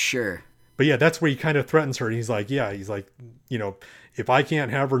 Yeah, for sure. But yeah, that's where he kind of threatens her. And he's like, if I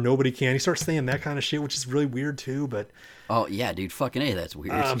can't have her, nobody can. He starts saying that kind of shit, which is really weird too. But oh yeah, dude, fucking A, that's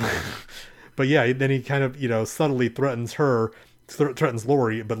weird. But yeah, then he kind of subtly threatens her. Threatens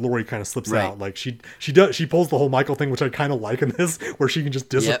Laurie, but Laurie kind of slips out. Like she pulls the whole Michael thing, which I kind of like in this, where she can just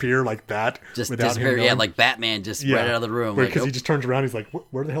disappear like that, just without disappear. him Yeah, like Batman, just right out of the room. Because he just turns around, he's like,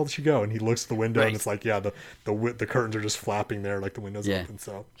 "Where the hell did she go?" And he looks at the window, and it's like, the curtains are just flapping there, like the window's open.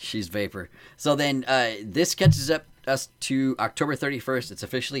 So she's vapor. So then this catches us to October 31st. It's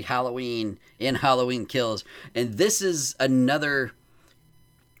officially Halloween in Halloween Kills, and this is another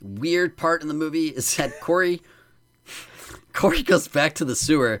weird part in the movie. Is that Corey goes back to the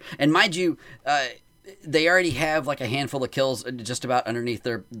sewer, and mind you, they already have like a handful of kills just about underneath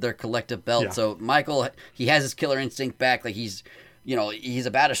their collective belt. Yeah. So Michael, he has his killer instinct back. Like he's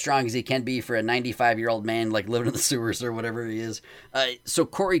about as strong as he can be for a 95-year-old man, like living in the sewers or whatever he is. So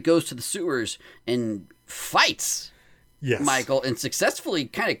Corey goes to the sewers and fights Yes. Michael and successfully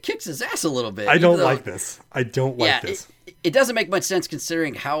kind of kicks his ass a little bit. I don't like this. I don't like this. It doesn't make much sense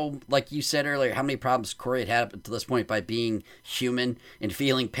considering how, like you said earlier, how many problems Corey had had up to this point by being human and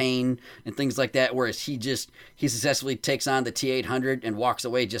feeling pain and things like that, whereas he successfully takes on the T-800 and walks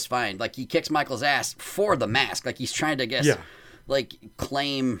away just fine. Like, he kicks Michael's ass for the mask. Like, he's trying to, like,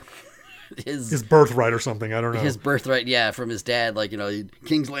 claim his birthright or something. I don't know. His birthright, from his dad. Like,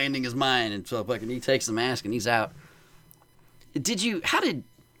 King's Landing is mine. And so fucking he takes the mask and he's out.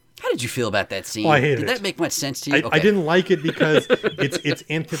 How did you feel about that scene? Oh, I hated it. Did that make much sense to you? I didn't like it because it's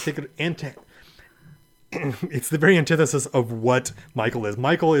it's the very antithesis of what Michael is.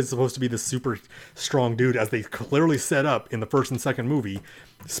 Michael is supposed to be this super strong dude, as they clearly set up in the first and second movie,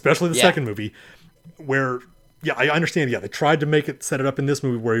 especially the second movie, where, I understand, they tried to set it up in this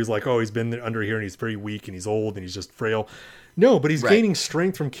movie where he's like, oh, he's been under here and he's very weak and he's old and he's just frail. No, but he's gaining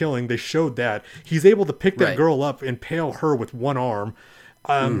strength from killing. They showed that. He's able to pick that girl up and impale her with one arm.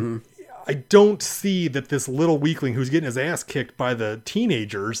 I don't see that this little weakling who's getting his ass kicked by the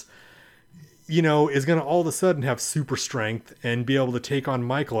teenagers, is going to all of a sudden have super strength and be able to take on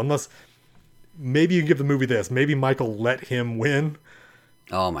Michael. Unless maybe you can give the movie this. Maybe Michael let him win.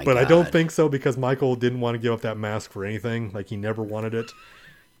 Oh my God. But I don't think so, because Michael didn't want to give up that mask for anything. Like, he never wanted it.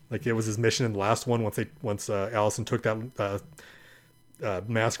 Like, it was his mission in the last one. Once Allison took that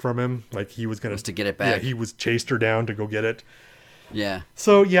mask from him, like, he was going to get it back. Yeah, he chased her down to go get it. Yeah.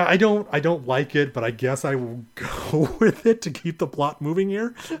 So I don't like it, but I guess I will go with it to keep the plot moving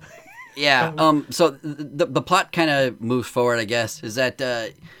here. Yeah. So the plot kind of moves forward, I guess. Is that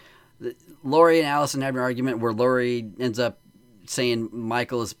Laurie and Allison have an argument where Laurie ends up saying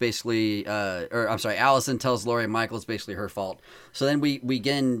Michael is basically, Allison tells Laurie Michael is basically her fault. So then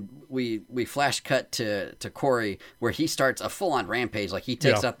we flash cut to Corey, where he starts a full on rampage. Like, he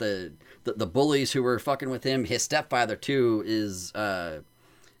takes out the bullies who were fucking with him. His stepfather too is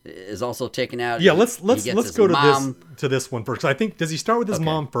also taken out. Yeah, let's go to this one first. I think, does he start with his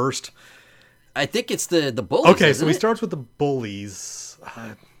mom first? I think it's the bullies. Okay, so he starts with the bullies.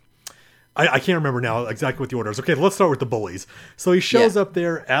 I can't remember now exactly what the order is. Okay, let's start with the bullies. So he shows up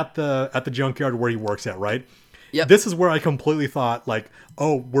there at the junkyard where he works at, right? Yep. This is where I completely thought, like,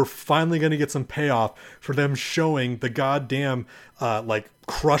 oh, we're finally going to get some payoff for them showing the goddamn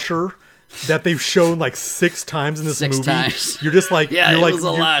crusher that they've shown like 6 times in this movie. 6 times. You're just like, yeah, you're it was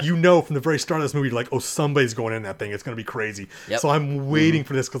a lot. You know from the very start of this movie, you're like, oh, somebody's going in that thing. It's going to be crazy. Yep. So I'm waiting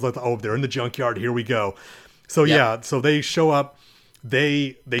for this because, like, oh, they're in the junkyard. Here we go. So so they show up.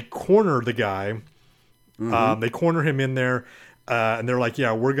 They corner the guy. They corner him in there, and they're like,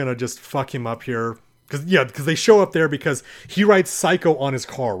 yeah, we're gonna just fuck him up here. Because they show up there because he writes "Psycho" on his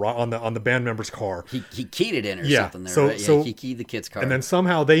car, right, on the band member's car. He keyed it in or something there. Right? So he keyed the kid's car. And then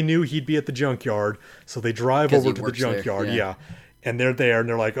somehow they knew he'd be at the junkyard, so they drive over to the junkyard. There, and they're there, and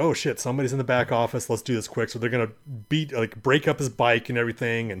they're like, "Oh shit, somebody's in the back office. Let's do this quick." So they're gonna break up his bike and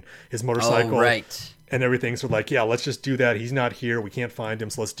everything, and his motorcycle, and everything. So like, yeah, let's just do that. He's not here. We can't find him,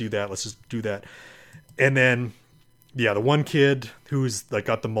 so let's do that. Let's just do that. And then, the one kid who's like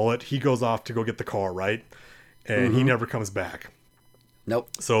got the mullet, he goes off to go get the car, right? And he never comes back. Nope.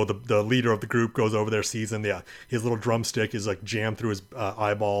 So the leader of the group goes over there, sees him. Yeah, his little drumstick is like jammed through his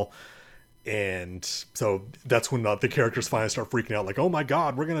eyeball. And so that's when the characters finally start freaking out, like, oh my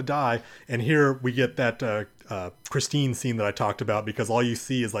God, we're going to die. And here we get that Christine scene that I talked about, because all you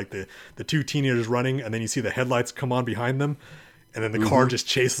see is like the 2 teenagers running, and then you see the headlights come on behind them. And then the car just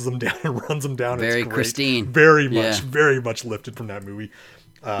chases them down and runs them down. Very Christine. Very much lifted from that movie.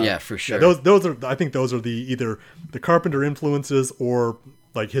 Yeah, for sure. Those are, I think those are either the Carpenter influences or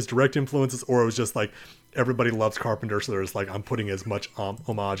like his direct influences, or it was just like everybody loves Carpenter, so there's like, I'm putting as much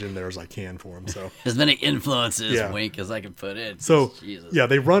homage in there as I can for him. So as many influences, wink, as I can put in. So Jesus. Yeah,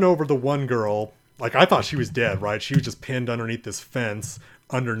 they run over the one girl. Like, I thought she was dead, right? She was just pinned underneath this fence,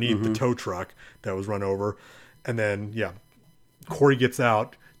 underneath the tow truck that was run over. And then, Corey gets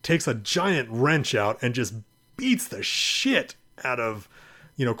out, takes a giant wrench out, and just beats the shit out of,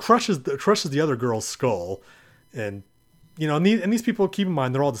 crushes the other girl's skull. And, and these people, keep in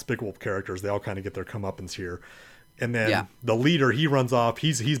mind, they're all despicable characters. They all kind of get their comeuppance here. And then the leader, he runs off.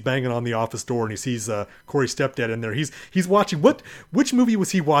 He's banging on the office door, and he sees Corey's stepdad in there. He's watching which movie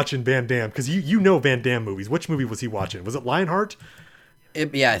was he watching? Van Damme, because you know Van Damme movies. Which movie was he watching? Was it Lionheart?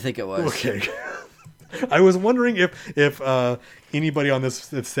 I think it was. Okay. I was wondering if anybody on this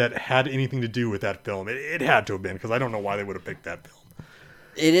set had anything to do with that film. It had to have been, because I don't know why they would have picked that film.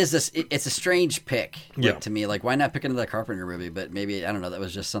 It's a strange pick to me. Like, why not pick another Carpenter movie? But maybe, I don't know, that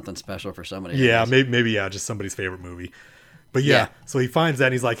was just something special for somebody. Yeah, maybe just somebody's favorite movie. But yeah, Yeah. so he finds that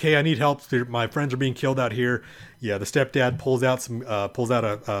and he's like, "Hey, I need help. My friends are being killed out here." Yeah, the stepdad pulls out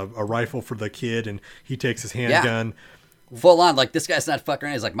a rifle for the kid, and he takes his handgun. Full on, like, this guy's not fucking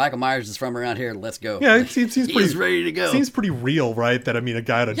around. He's like, Michael Myers is from around here. Let's go. Yeah, Like, it seems he's pretty ready to go. Seems pretty real, right? That, I mean, a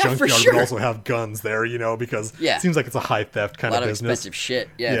guy at a Yeah, for junkyard sure. would also have guns there, because Yeah. it seems like it's a high theft kind a lot of of business. expensive shit.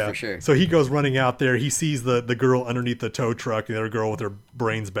 Yeah, for sure. So he goes running out there. He sees the girl underneath the tow truck, the other girl with her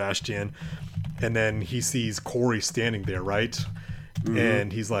brains bashed in, and then he sees Corey standing there, right?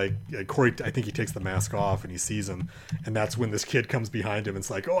 And he's like, Corey, I think he takes the mask off and he sees him. And that's when this kid comes behind him and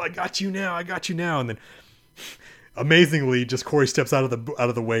it's like, "Oh, I got you now. And then amazingly, just Corey steps out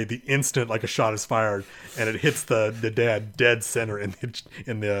of the way the instant like a shot is fired, and it hits the dad dead center in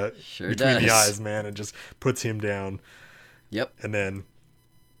the Sure between the does. eyes, man, and just puts him down. Yep. And then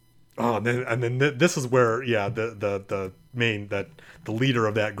this is where the leader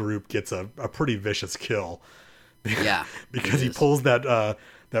of that group gets a pretty vicious kill. Yeah. Because it he is. pulls that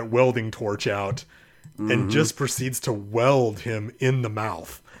welding torch out and just proceeds to weld him in the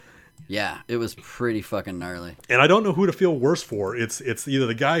mouth. Yeah, it was pretty fucking gnarly. And I don't know who to feel worse for. It's either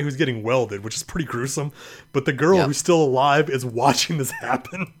the guy who's getting welded, which is pretty gruesome, but the girl Yep. who's still alive is watching this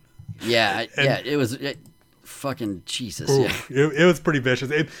happen. Yeah, it was fucking Jesus. Oof, Yeah. it was pretty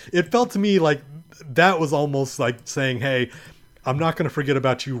vicious. It felt to me like that was almost like saying, "Hey, I'm not going to forget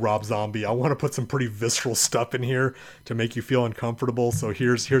about you, Rob Zombie. I want to put some pretty visceral stuff in here to make you feel uncomfortable. So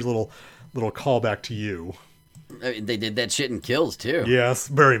here's a little callback to you." I mean, they did that shit in Kills too. Yes,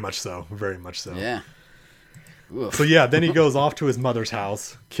 very much so. Very much so. Yeah. Oof. So yeah, then he goes off to his mother's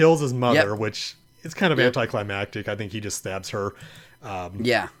house, kills his mother, Yep. which is kind of Yep. anticlimactic. I think he just stabs her.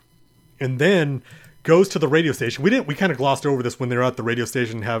 Yeah. And then goes to the radio station. We kind of glossed over this when they were at the radio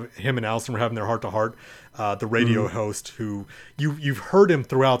station. Him and Allison were having their heart to heart. The radio host, who you've heard him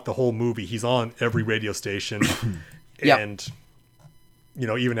throughout the whole movie. He's on every radio station, Yep. and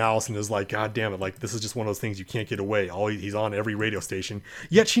even Allison is like, "God damn it! Like, this is just one of those things you can't get away." He's on every radio station.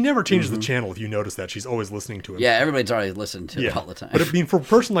 Yet she never changes the channel. If you notice that, she's always listening to him. Yeah, everybody's already listened to it all the time. But I mean, for a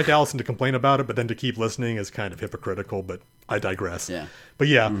person like Allison to complain about it, but then to keep listening is kind of hypocritical, but I digress. Yeah. But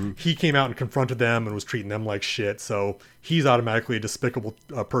yeah, he came out and confronted them and was treating them like shit. So he's automatically a despicable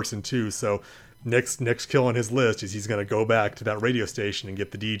person too. So next kill on his list is he's going to go back to that radio station and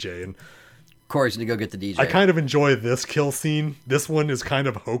get the DJ. And Corey's gonna go get the DJ. I kind of enjoy this kill scene. This one is kind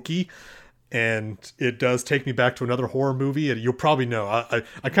of hokey, and it does take me back to another horror movie. And you'll probably know.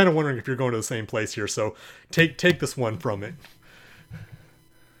 I kind of wondering if you're going to the same place here. So take this one from it.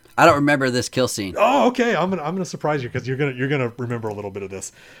 I don't remember this kill scene. Oh, okay. I'm gonna surprise you because you're gonna remember a little bit of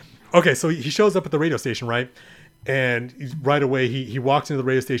this. Okay, so he shows up at the radio station, right? And right away he walks into the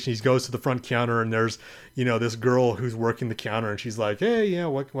radio station. He goes to the front counter, and there's this girl who's working the counter, and she's like, "Hey, yeah,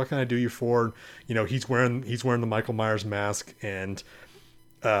 what can I do you for?" He's wearing the Michael Myers mask, and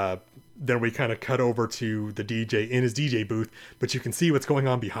then we kind of cut over to the DJ in his DJ booth, but you can see what's going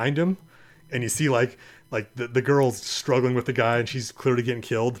on behind him, and you see like the girl's struggling with the guy, and she's clearly getting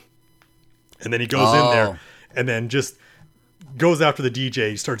killed. And then he goes in there and then just goes after the DJ.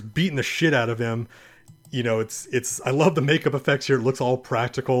 He starts beating the shit out of him. I love the makeup effects here. It looks all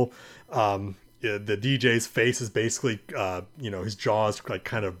practical. The DJ's face is basically, his jaw is like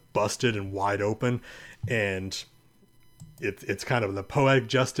kind of busted and wide open. And it's kind of the poetic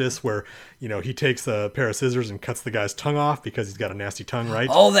justice where, he takes a pair of scissors and cuts the guy's tongue off because he's got a nasty tongue, right?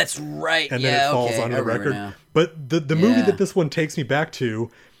 Oh, that's right. And yeah, then it falls okay. onto I the remember record. now. But the movie Yeah. that this one takes me back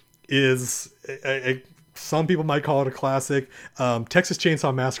to is some people might call it a classic, Texas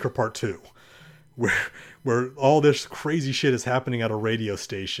Chainsaw Massacre Part 2, where all this crazy shit is happening at a radio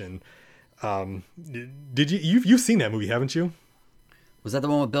station. Did you've seen that movie, haven't you? Was that the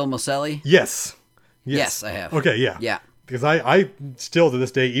one with Bill Moseley? Yes, Yes, I have. Okay, yeah, Yeah. Because I still to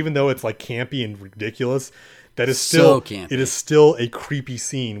this day, even though it's like campy and ridiculous, that is So still campy. it is still a creepy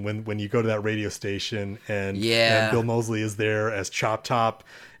scene when you go to that radio station and Bill Moseley is there as Chop Top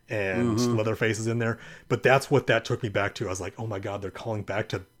and Leatherface is in there. But that's what that took me back to. I was like, oh my god, they're calling back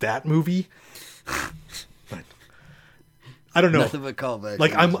to that movie. But I don't know. Nothing but callbacks.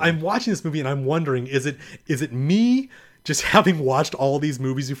 Like I'm watching this movie and I'm wondering, is it me just having watched all these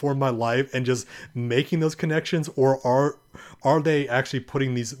movies before in my life and just making those connections, or are they actually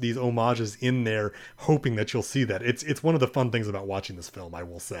putting these homages in there, hoping that you'll see that? It's one of the fun things about watching this film, I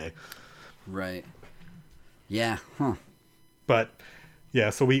will say. Right. Yeah. Huh. But yeah,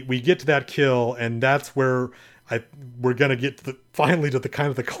 so we get to that kill, and that's where we're gonna get finally to the kind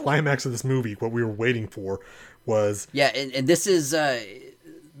of the climax of this movie. What we were waiting for was and this is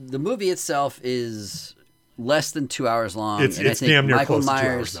the movie itself is less than 2 hours long. it's and I think damn near Michael close to 2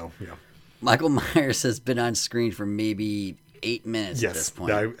 Myers, hours though. Yeah. Michael Myers has been on screen for maybe 8 minutes at this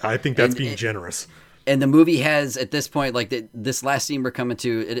point. I think that's being generous. And the movie has, at this point, like this last scene we're coming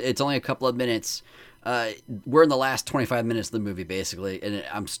to, it's only a couple of minutes. We're in the last 25 minutes of the movie, basically, and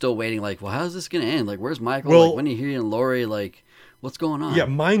I'm still waiting. Like, well, how's this going to end? Like, where's Michael? Well, like, when are you hearing Laurie? Like, what's going on? Yeah,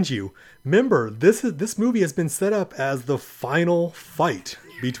 mind you, remember this movie has been set up as the final fight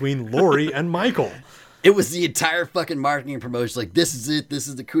between Laurie and Michael. It was the entire fucking marketing and promotion. Like, this is it. This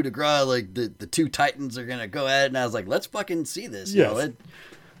is the coup de grace. Like, the two titans are gonna go at it. And I was like, let's fucking see this. You know, let's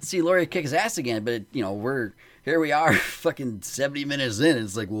see Laurie kick his ass again. But here we are, fucking 70 minutes in.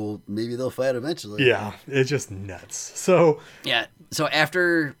 It's like, well, maybe they'll fight eventually. Yeah, it's just nuts. So yeah. So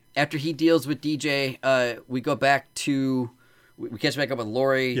after he deals with DJ, we go back to we catch back up with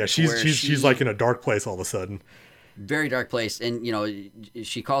Laurie. Yeah, she's like in a dark place all of a sudden. Very dark place, and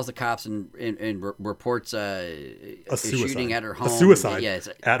she calls the cops and reports a shooting at her home. A suicide. Yeah,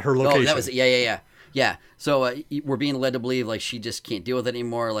 at her location. Oh, that was yeah. So we're being led to believe like she just can't deal with it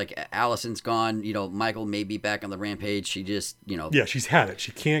anymore. Like Allison's gone. Michael may be back on the rampage. She just Yeah, she's had it.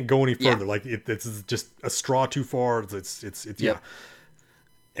 She can't go any further. Like it's just a straw too far. It's yeah.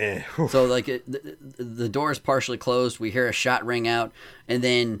 So like the door is partially closed. We hear a shot ring out, and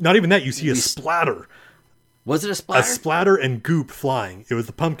then not even that. You see a splatter. Was it a splatter? A splatter and goop flying. It was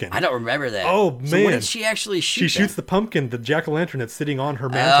the pumpkin. I don't remember that. Oh, man. So what did she actually shoot? She shoots the pumpkin, the jack-o'-lantern that's sitting on her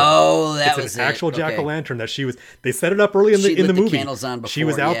mantle. Oh, that was It's an actual jack-o'-lantern that she was... They set it up early in the movie. Candles on before. She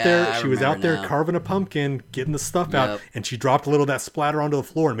was out there. She was out there carving a pumpkin, getting the stuff out, and she dropped a little of that splatter onto the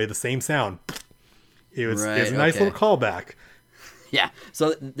floor and made the same sound. It was a nice little callback. Yeah.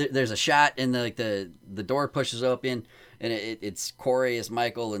 So there's a shot, and the door pushes open. And it's Corey as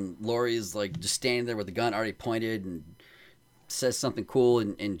Michael, and Laurie is like just standing there with the gun already pointed, and says something cool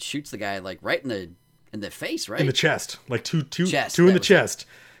and shoots the guy like right in the face, right? In the chest, like two chest, in the chest,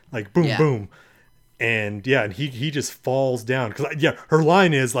 like boom, boom, and and he just falls down because her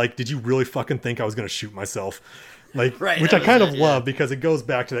line is like, "Did you really fucking think I was gonna shoot myself?" Like, right, which I kind of love because it goes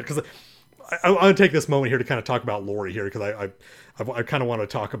back to that because I want to take this moment here to kind of talk about Laurie here because I kind of want to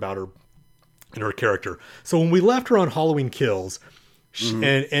talk about her. And her character. So when we left her on Halloween Kills,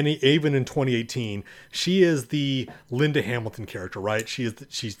 and even in 2018, she is the Linda Hamilton character, right? She's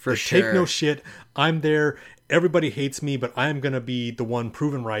For take sure. no shit. I'm there. Everybody hates me, but I'm going to be the one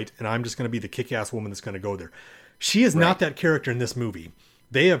proven right, and I'm just going to be the kick-ass woman that's going to go there. She is not that character in this movie.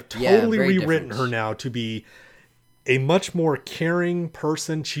 They have totally rewritten her now to be a much more caring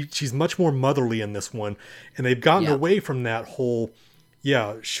person. She's much more motherly in this one, and they've gotten away from that whole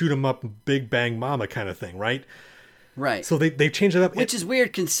shoot 'em up, big bang mama kind of thing, right? Right. So they've changed it up. Which is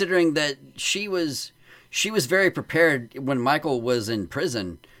weird considering that she was very prepared when Michael was in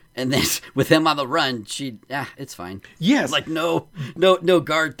prison, and then with him on the run, it's fine. Yes. Like no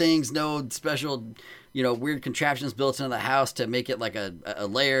guard things, no special, weird contraptions built into the house to make it like a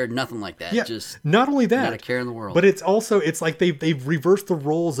lair, nothing like that. Yeah. Just not only that, not a care in the world. but it's like they've reversed the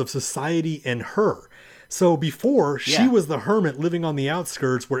roles of society and her. So before she was the hermit living on the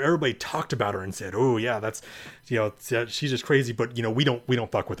outskirts where everybody talked about her and said, "Oh yeah, that's she's just crazy." But we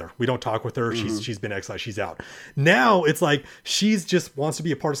don't fuck with her. We don't talk with her. Mm-hmm. She's been exiled. She's out. Now it's like she's just wants to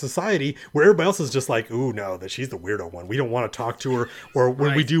be a part of society where everybody else is just like, "Ooh no, that she's the weirdo one. We don't want to talk to her, or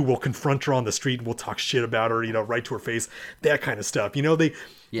when we do, we'll confront her on the street and we'll talk shit about her, right to her face, that kind of stuff."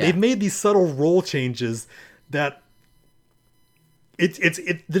 They've made these subtle role changes that.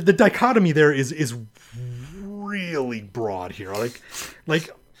 The dichotomy there is really broad here.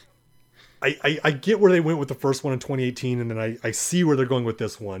 Like I get where they went with the first one in 2018, and then I see where they're going with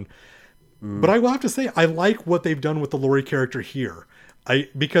this one. But I will have to say I like what they've done with the Laurie character here.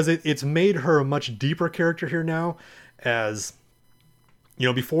 Because it's made her a much deeper character here now. As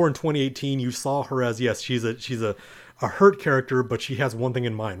before in 2018 you saw her as she's a hurt character, but she has one thing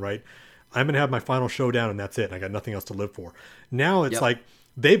in mind, right? I'm going to have my final showdown and that's it. And I got nothing else to live for. Now it's like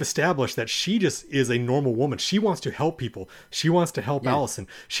they've established that she just is a normal woman. She wants to help people. She wants to help Allison.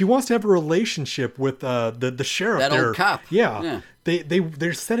 She wants to have a relationship with the sheriff. That old cop. Yeah.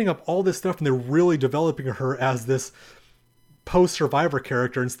 They're setting up all this stuff and they're really developing her as this post-survivor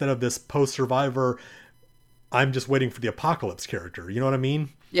character instead of this post-survivor, I'm just waiting for the apocalypse character. You know what I mean?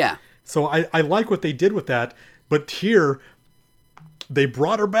 Yeah. So I like what they did with that. But here... they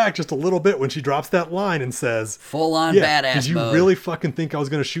brought her back just a little bit when she drops that line and says, full on badass did you mode. really fucking think I was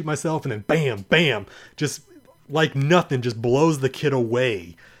going to shoot myself? And then bam, bam, just like nothing, just blows the kid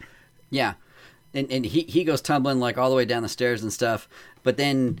away. Yeah. And he goes tumbling like all the way down the stairs and stuff. But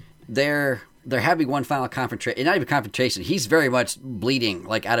then they're having one final confrontation. Not even confrontation. He's very much bleeding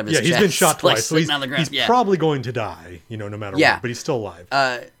like out of his chest. Yeah, he's been shot twice. Like, so he's on the ground. He's probably going to die, no matter what. But he's still alive.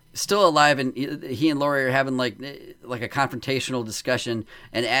 still alive, and he and Laurie are having like a confrontational discussion.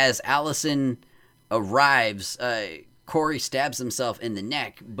 And as Allison arrives, Corey stabs himself in the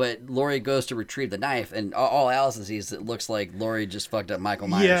neck, but Laurie goes to retrieve the knife, and all Allison sees, it looks like Laurie just fucked up Michael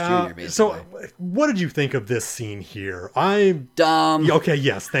Myers Jr. Basically. So, what did you think of this scene here? I'm dumb. Okay,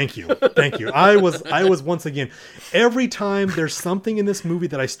 yes, thank you. I was once again, every time there's something in this movie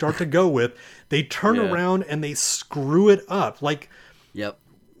that I start to go with, they turn around and they screw it up. Like, yep.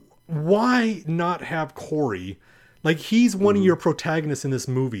 Why not have Corey? Like, he's one of your protagonists in this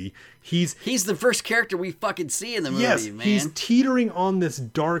movie. He's the first character we fucking see in the movie, yes, man. He's teetering on this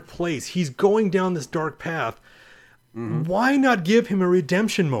dark place. He's going down this dark path. Why not give him a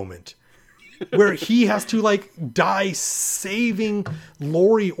redemption moment where he has to, like, die saving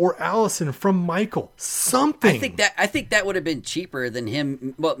Laurie or Allison from Michael? Something. I think that would have been cheaper than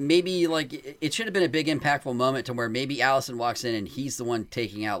him. Well, maybe, like, it should have been a big impactful moment to where maybe Allison walks in and he's the one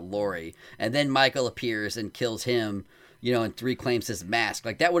taking out Laurie, and then Michael appears and kills him, you know, and reclaims his mask.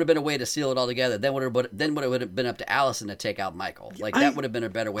 Like, that would have been a way to seal it all together. Then would have been up to Allison to take out Michael. Like, that would have been a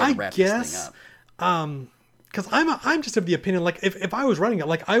better way to wrap this thing up. Because I'm just of the opinion, like, if I was writing it,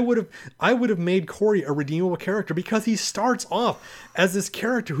 like, I would have made Corey a redeemable character, because he starts off as this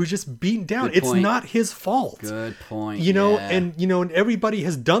character who's just beaten down. It's not his fault. Good point. You know, and everybody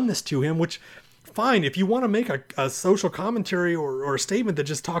has done this to him, which, fine, if you want to make a social commentary or a statement that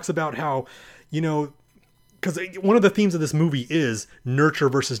just talks about how, you know, because one of the themes of this movie is nurture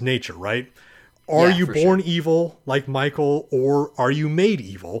versus nature, right? Are you born evil like Michael, or are you made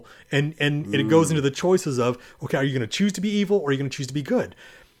evil? And it goes into the choices of, okay, are you going to choose to be evil, or are you going to choose to be good?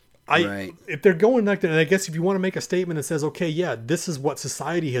 If they're going like that, and I guess if you want to make a statement that says, okay, yeah, this is what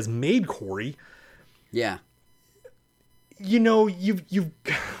society has made Corey. Yeah. You know, you've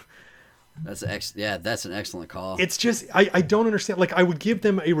that's an excellent call. It's just, I don't understand. Like, I would give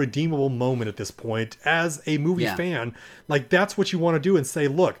them a redeemable moment at this point as a movie fan. Like, that's what you want to do, and say,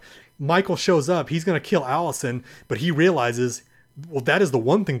 look, Michael shows up, he's going to kill Allison, but he realizes, well, that is the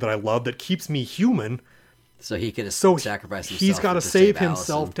one thing that I love that keeps me human. So he could sacrifice himself. He's got to save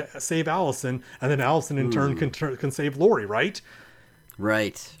himself to save Allison, and then Allison in turn can save Laurie, right?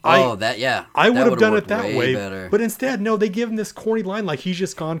 Right. I would have done it that way. Better. But instead, no, they give him this corny line, like he's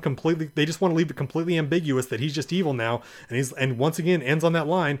just gone completely. They just want to leave it completely ambiguous that he's just evil now, and once again ends on that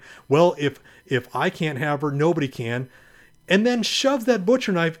line. Well, if I can't have her, nobody can. And then shoves that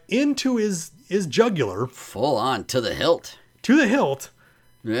butcher knife into his jugular. Full on, to the hilt. To the hilt.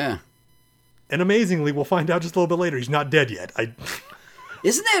 Yeah. And amazingly, we'll find out just a little bit later, he's not dead yet.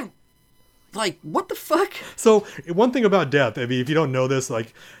 Isn't that, like, what the fuck? So, one thing about death, I mean, if you don't know this,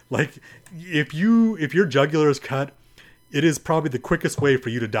 like if your jugular is cut, it is probably the quickest way for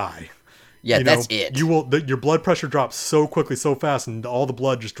you to die. Yeah, that's it. Your blood pressure drops so quickly, so fast, and all the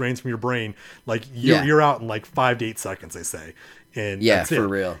blood just drains from your brain. Like, you're out in like 5 to 8 seconds, they say. And yeah, that's for it.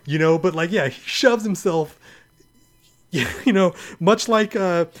 real. You know, but like, yeah, he shoves himself, you know, much like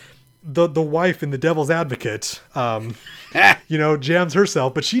the wife in The Devil's Advocate, you know, jams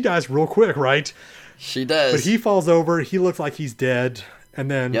herself, but she dies real quick, right? She does. But he falls over, he looks like he's dead,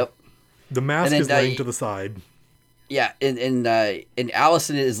 and then the mask is laying to the side. Yeah, and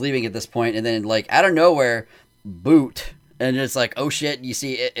Allison is leaving at this point, and then, like, out of nowhere, boot, and it's like, oh shit, you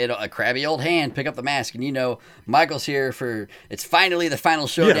see a crabby old hand pick up the mask, and you know Michael's here for, it's finally the final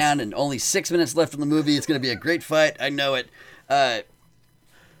showdown, and only 6 minutes left in the movie. It's going to be a great fight, I know it.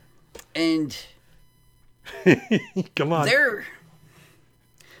 And come on,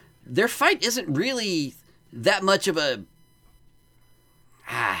 their fight isn't really that much of a.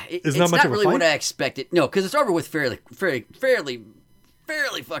 It's not not really what I expected. No, because it's over with fairly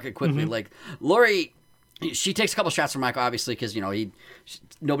fucking quickly. Like, Laurie, she takes a couple shots from Michael, obviously, because, you know,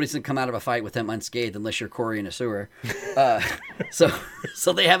 nobody's gonna come out of a fight with him unscathed unless you're Corey in a sewer.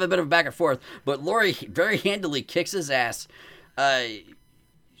 So they have a bit of a back and forth. But Laurie very handily kicks his ass.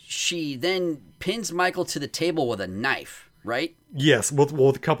 She then pins Michael to the table with a knife, right? Yes, with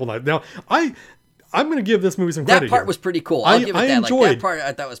a couple knives. Now, I'm going to give this movie some credit. That part here. was pretty cool. I'll give it that. Enjoyed, like, that part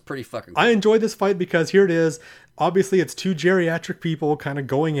I thought was pretty fucking cool. I enjoyed this fight because here it is. Obviously, it's two geriatric people kind of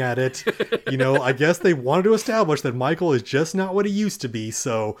going at it. You know, I guess they wanted to establish that Michael is just not what he used to be.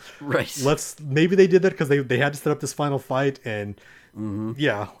 So maybe they did that because they had to set up this final fight. And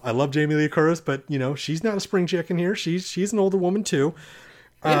yeah, I love Jamie Lee Curtis, but, you know, she's not a spring chicken here. She's an older woman too.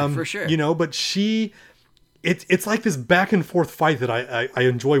 Yeah, for sure. You know, but it's like this back and forth fight that I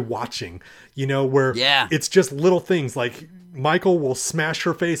enjoy watching, you know, where it's just little things like Michael will smash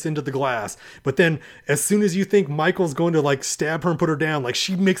her face into the glass, but then as soon as you think Michael's going to like stab her and put her down, like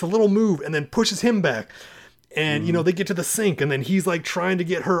she makes a little move and then pushes him back. And you know, they get to the sink, and then he's like trying to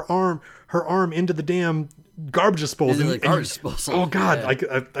get her arm into the damn garbage disposal. Oh God, yeah.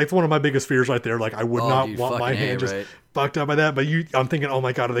 like that's one of my biggest fears right there. Like I would not want my hand just fucked up by that. But I'm thinking, oh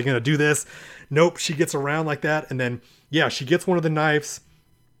my God, are they gonna do this? Nope. She gets around like that, and then she gets one of the knives,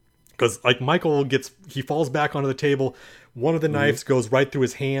 because like Michael he falls back onto the table. One of the knives goes right through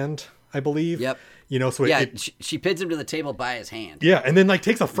his hand, I believe. Yep. You know, so she pins him to the table by his hand. Yeah, and then like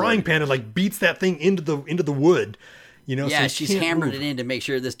takes a frying pan and like beats that thing into the wood. You know, yeah, so she's hammered it in to make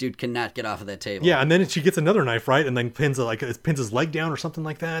sure this dude cannot get off of that table. Yeah, and then she gets another knife, right, and then pins his leg down or something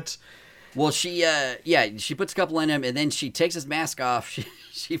like that. Well, she puts a couple in him, and then she takes his mask off.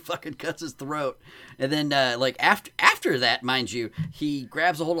 She fucking cuts his throat, and then like after that, mind you, he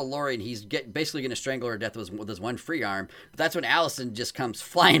grabs a hold of Laurie, and he's basically going to strangle her to death with his one free arm. But that's when Allison just comes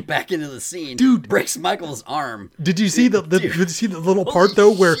flying back into the scene, dude, breaks Michael's arm. Did you see did you see the little part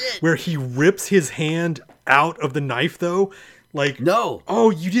though where he rips his hand out of the knife though? Like, no. Oh,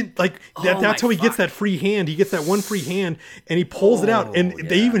 you didn't like that. That's how he gets that free hand. He gets that one free hand and he pulls it out. And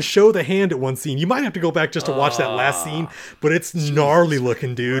they even show the hand at one scene. You might have to go back just to watch that last scene, but it's gnarly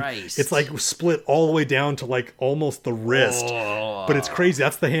looking, dude. Christ. It's like split all the way down to like almost the wrist. But it's crazy.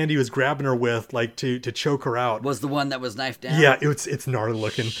 That's the hand he was grabbing her with, like to choke her out. Was the one that was knifed down? Yeah, it's gnarly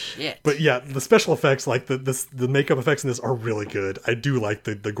looking. Shit. But yeah, the special effects, like the makeup effects in this are really good. I do like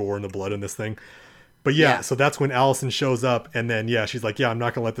the gore and the blood in this thing. But so that's when Allison shows up, and then she's like, I'm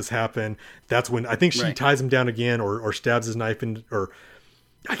not gonna let this happen. That's when I think she ties him down again, or stabs his knife in, or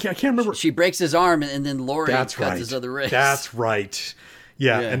I can't remember. She breaks his arm, and then Laurie cuts his other wrist. That's right.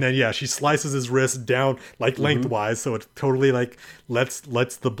 Yeah, and then she slices his wrist down like lengthwise, so it totally like lets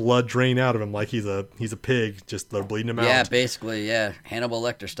the blood drain out of him like he's a pig, just they're bleeding him out. Yeah, basically, Hannibal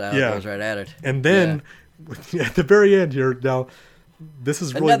Lecter style goes right at it. And then at the very end here, now this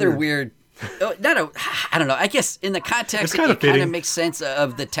is really another weird. I don't know. I guess in the context, it kind of makes sense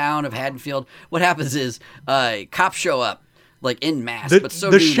of the town of Haddonfield. What happens is cops show up like en masse, but so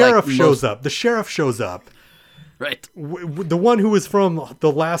the sheriff shows up. The sheriff shows up. Right. The one who was from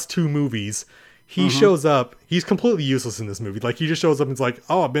the last two movies, he shows up. He's completely useless in this movie. Like he just shows up and is like,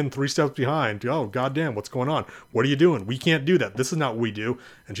 "Oh, I've been 3 steps behind. Oh, goddamn, what's going on? What are you doing? We can't do that. This is not what we do."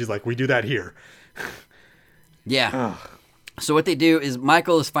 And she's like, "We do that here." Yeah. So what they do is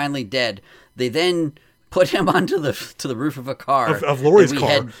Michael is finally dead. They then put him onto the roof of a car of Laurie's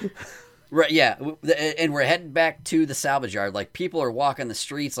car. Right, yeah, and we're heading back to the salvage yard. Like people are walking the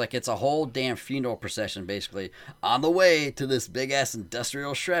streets, like it's a whole damn funeral procession, basically, on the way to this big ass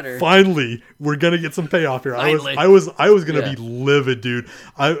industrial shredder. Finally, we're gonna get some payoff here. Finally. I was gonna be livid, dude.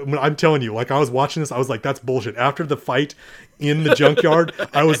 I'm telling you, like I was watching this, I was like, that's bullshit. After the fight in the junkyard,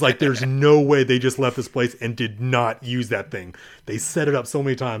 I was like, there's no way they just left this place and did not use that thing. They set it up so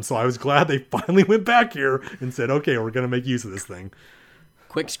many times, so I was glad they finally went back here and said, okay, we're gonna make use of this thing.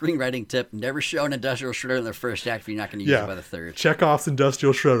 Quick screenwriting tip: never show an industrial shredder in the first act if you're not going to use it by the third. Chekhov's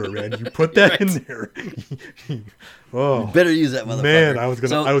industrial shredder, man. You put that in there. You better use that motherfucker. Man, I was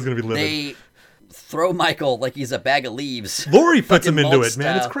gonna be livid. They throw Michael like he's a bag of leaves. Laurie puts him into it,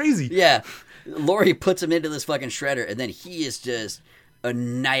 man. It's crazy. Yeah, Laurie puts him into this fucking shredder, and then he is just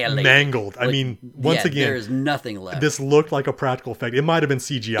annihilated, mangled. Like, I mean, once again, there is nothing left. This looked like a practical effect. It might have been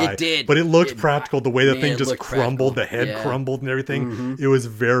CGI. It did, but it looked practical. The way the thing just crumbled, practical. The head crumbled, and everything. It was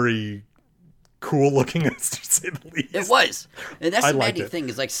very cool looking, to say the least. It was, and that's the magic thing.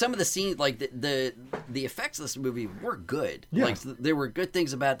 Is like some of the scenes, like the effects of this movie were good. Yeah. Like there were good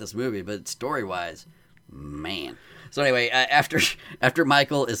things about this movie, but story wise, man. So anyway, after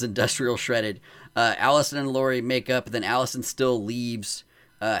Michael is industrial shredded, Allison and Laurie make up. Then Allison still leaves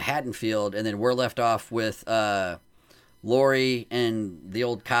Haddonfield, and then we're left off with Laurie and the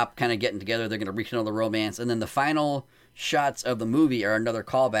old cop kind of getting together. They're going to rekindle the romance, and then the final shots of the movie are another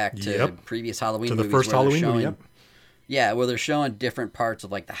callback to previous Halloween movies. To the first Halloween movie, Yeah, where they're showing different parts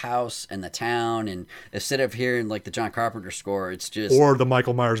of like the house and the town, and instead of hearing like the John Carpenter score, it's just or the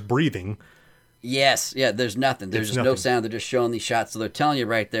Michael Myers breathing. Yes, yeah, there's nothing. There's just no sound. They're just showing these shots. So they're telling you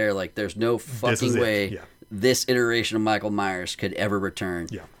right there, like, there's no fucking way this iteration of Michael Myers could ever return.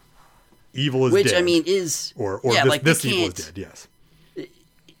 Yeah. Evil is dead. Which, I mean, is... Or yeah, this evil is dead, yes.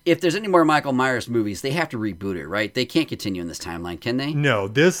 If there's any more Michael Myers movies, they have to reboot it, right? They can't continue in this timeline, can they? No,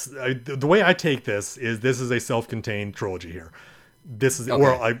 the way I take this is a self-contained trilogy here. This is,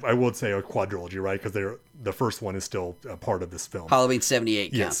 or I would say a quadrilogy, right? Because the first one is still a part of this film. Halloween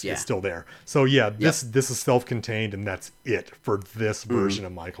 78 counts, it's still there. So this is self-contained, and that's it for this version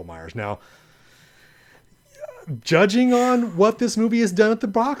of Michael Myers. Now, judging on what this movie has done at the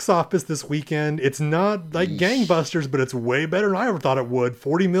box office this weekend, it's not like gangbusters, but it's way better than I ever thought it would.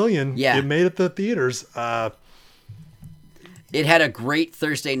 $40 million. Yeah. It made it to the theaters. it had a great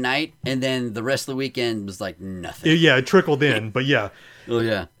Thursday night, and then the rest of the weekend was like nothing. Yeah, it trickled in, but yeah. Oh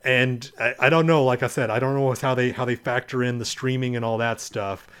yeah. And I don't know, like I said, I don't know how they factor in the streaming and all that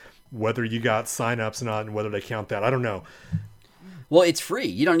stuff, whether you got signups or not, and whether they count that. I don't know. Well, it's free.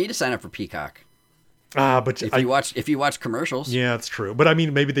 You don't need to sign up for Peacock. But if you watch commercials. Yeah, it's true. But I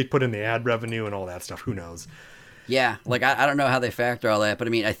mean, maybe they put in the ad revenue and all that stuff. Who knows? Yeah, like I don't know how they factor all that, but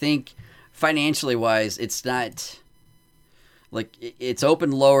I mean, I think financially wise, it's not like it's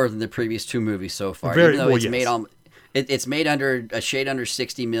opened lower than the previous two movies so far. Very, even though well, it's made under a shade under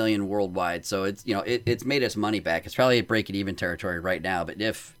 60 million worldwide, so it's it's made its money back. It's probably at break even territory right now. But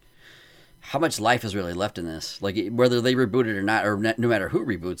how much life is really left in this? Like whether they reboot it or not, or no matter who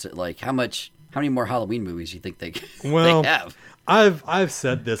reboots it, like how many more Halloween movies do you think they have? I've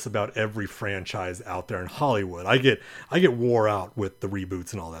said this about every franchise out there in Hollywood. I get wore out with the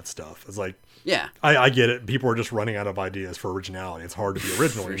reboots and all that stuff. It's like, yeah, I get it. People are just running out of ideas for originality. It's hard to be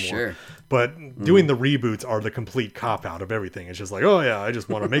original anymore. Sure. But doing the reboots are the complete cop out of everything. It's just like, oh yeah, I just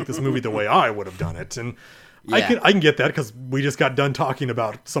want to make this movie the way I would have done it. And yeah. I can get that because we just got done talking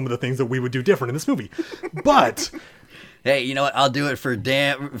about some of the things that we would do different in this movie. But hey, you know what? I'll do it for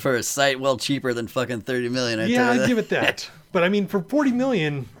a sight well cheaper than fucking 30 million. I'd give it that. But I mean, for 40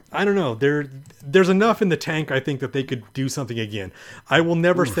 million, I don't know. There's enough in the tank, I think, that they could do something again. I will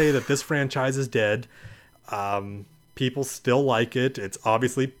never say that this franchise is dead. People still like it. It's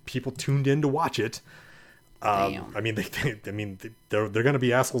obviously people tuned in to watch it. Damn. I mean, they're going to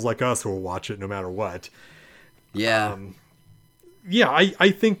be assholes like us who will watch it no matter what. Yeah.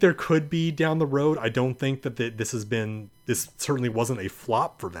 I think there could be down the road. I don't think that this certainly wasn't a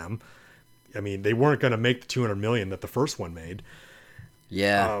flop for them. I mean, they weren't going to make the 200 million that the first one made.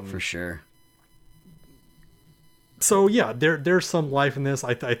 Yeah, for sure. So yeah, there's some life in this.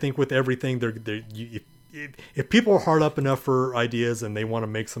 I think with everything, if people are hard up enough for ideas and they want to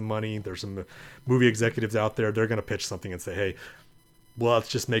make some money, there's some movie executives out there. They're going to pitch something and say, hey, well, let's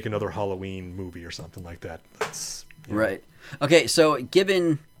just make another Halloween movie or something like that. Right. Okay, so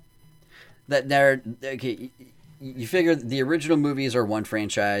given that you figure the original movies are one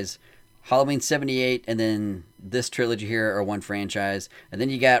franchise, Halloween 78 and then this trilogy here are one franchise, and then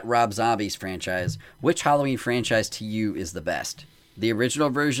you got Rob Zombie's franchise. Which Halloween franchise to you is the best? The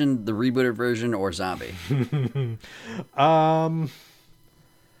original version, the rebooted version, or Zombie?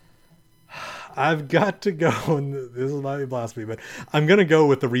 I've got to go, and this might be blasphemy, but I'm going to go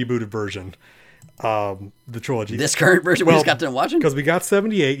with the rebooted version. The trilogy. This current version we just got done watching? Because we got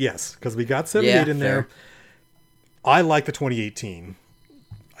 78, yes. Because we got 78 in there. Fair. I like the 2018.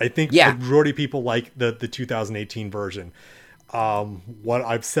 I think the majority of people like the 2018 version. What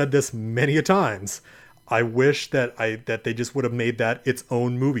I've said this many a times. I wish that they just would have made that its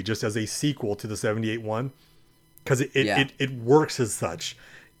own movie, just as a sequel to the 78 one. Because it works as such.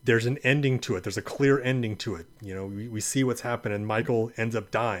 There's an ending to it. There's a clear ending to it. You know, we see what's happened, and Michael ends up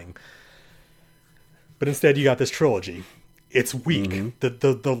dying. But instead, you got this trilogy. It's weak.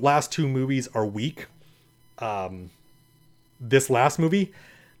 Mm-hmm. The last two movies are weak. This last movie,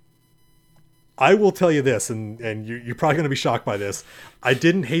 I will tell you this, and you're probably going to be shocked by this. I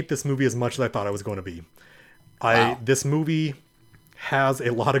didn't hate this movie as much as I thought I was going to be. Wow. This movie has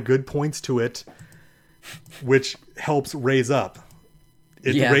a lot of good points to it, which helps raise up.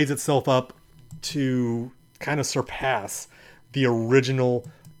 It raised itself up to kind of surpass the original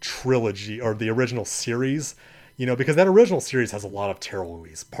trilogy or the original series, you know, because that original series has a lot of terrible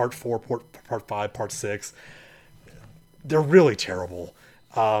movies. Part 4, part 5, part 6. They're really terrible.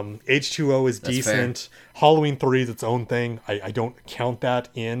 H2O is decent. Fair. Halloween 3 is its own thing. I don't count that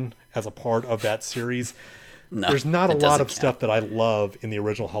in as a part of that series. No, there's not a lot of stuff that I love in the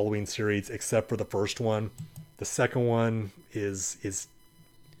original Halloween series except for the first one. The second one is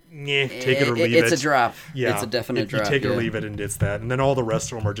take it or leave it. It's a drop. Yeah, it's a definite drop. You take it or leave it, and it's that. And then all the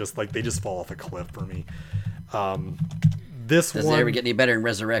rest of them are just like they just fall off a cliff for me. This one doesn't ever get any better in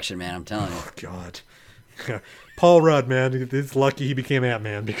Resurrection, man. I'm telling you. Oh God, Paul Rudd, man, it's lucky he became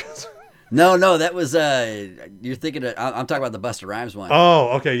Ant-Man because. No, that was you're thinking of. I'm talking about the Busta Rhymes one. Oh,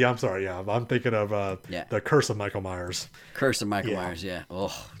 okay, yeah, I'm sorry, yeah, I'm thinking of the Curse of Michael Myers. Curse of Michael Myers, yeah.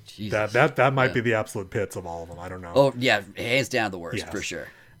 Oh, Jesus. That might be the absolute pits of all of them. I don't know. Oh yeah, hands down the worst for sure.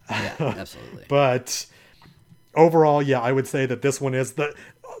 Yeah, absolutely. But overall, yeah, I would say that this one is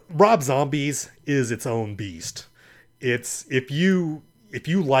Rob Zombies is its own beast. It's if you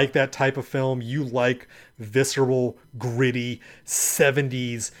like that type of film, you like visceral, gritty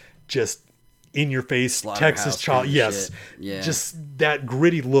 70s, just in your face Texas child. Yes, just that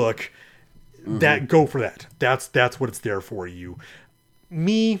gritty look. Mm-hmm. That go for that. That's what it's there for you.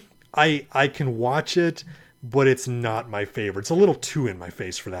 Me, I can watch it, but it's not my favorite. It's a little too in my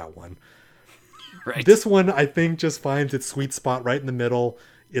face for that one. Right. This one, I think, just finds its sweet spot right in the middle.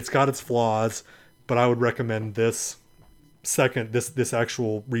 It's got its flaws, but I would recommend this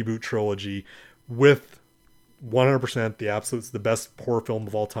actual reboot trilogy with 100% the best horror film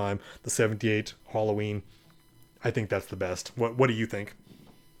of all time, the 78 Halloween. I think that's the best. What do you think?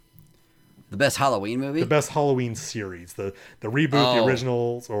 The best Halloween movie? The best Halloween series. The reboot, the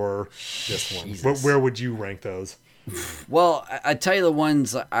originals, or this one. Jesus. Where would you rank those? Well, I'd tell you the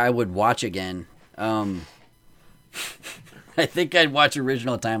ones I would watch again. I think I'd watch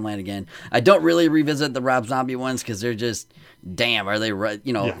Original Timeline again. I don't really revisit the Rob Zombie ones because they're just, damn, are they,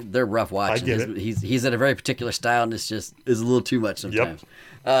 they're rough watching. I get it. He's at a very particular style, and it's a little too much sometimes.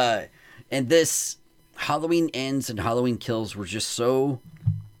 Yep. And this Halloween Ends and Halloween Kills were just so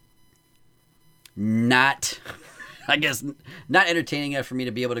not entertaining enough for me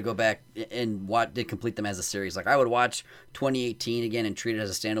to be able to go back and complete them as a series. Like, I would watch 2018 again and treat it as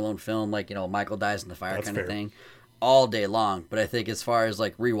a standalone film, like, Michael Dies in the Fire. That's kind fair. Of thing, all day long. But I think as far as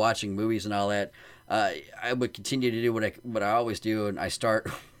like rewatching movies and all that, I would continue to do what I always do, and I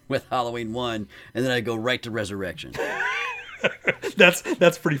start with Halloween 1, and then I go right to Resurrection.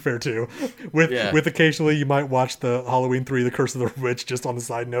 That's pretty fair too. With occasionally you might watch the Halloween 3, The Curse of the Witch, just on the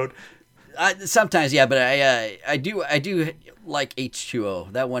side note. Sometimes, yeah, but I do like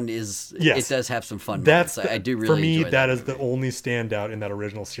H2O. That one is, it does have some fun moments. I do really for me, enjoy that is the only standout in that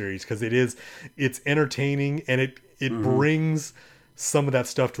original series, because it's entertaining, and it brings some of that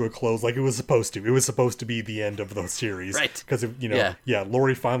stuff to a close like it was supposed to. It was supposed to be the end of the series, right? Because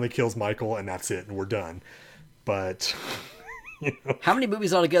Laurie finally kills Michael, and that's it, and we're done. But how many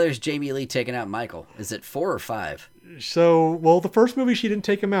movies altogether has Jamie Lee taken out Michael? Is it 4 or 5? So, the first movie she didn't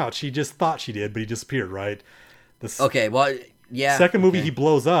take him out. She just thought she did, but he disappeared, right? Second movie he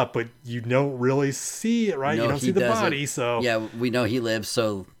blows up, but you don't really see it, right? You don't see the body, so yeah, we know he lives.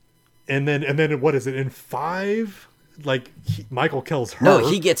 So, and then what is it in 5? Like Michael kills her. No,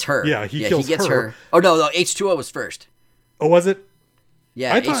 he gets her. Yeah, he kills her. Oh no, H2O was first. Oh, was it?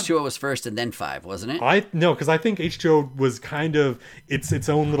 Yeah, H2O was first and then 5, wasn't it? No, because I think H2O was kind of its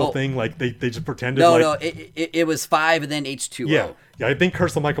own little thing. Like they just pretended. No, it was 5 and then H2O. Yeah, I think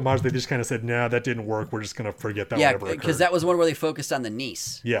Curse of Michael Myers, they just kind of said, nah, that didn't work. We're just gonna forget that. Yeah, because that was one where they focused on the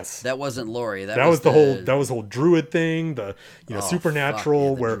niece. Yes, that wasn't Laurie. That was the whole druid thing. The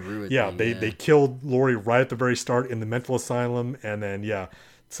supernatural where they killed Laurie right at the very start in the mental asylum, and then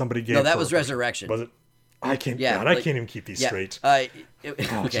somebody gave. No, that was Resurrection. Was it? I can't. Yeah, I can't even keep these straight.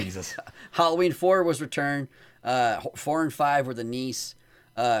 Jesus. Halloween 4 was Return. 4 and 5 were the niece.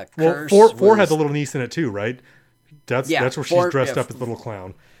 Curse 4 had the little niece in it too, right? That's where she's dressed up as a little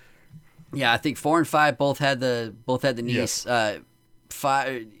clown. Yeah, I think 4 and 5 both had the niece. Yes.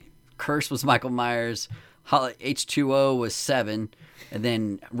 5 Curse was Michael Myers. H2O was 7, and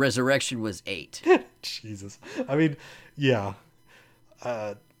then Resurrection was 8. Jesus, I mean, yeah.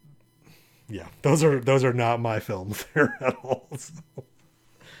 Yeah, those are not my films there at all. So.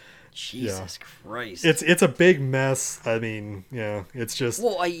 Jesus Christ! It's a big mess. I mean, it's just.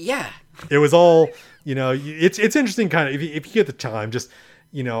 Well, It was all, it's interesting, kind of, if you get the time, just.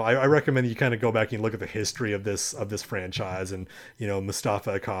 I recommend you kind of go back and look at the history of this franchise, and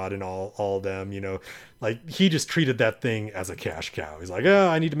Mustafa Akkad and all of them. Like, he just treated that thing as a cash cow. He's like,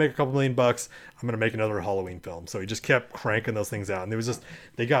 I need to make a couple $1 million. I'm gonna make another Halloween film. So he just kept cranking those things out, and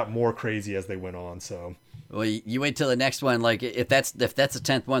they got more crazy as they went on. So. Well, you wait till the next one. Like, if that's the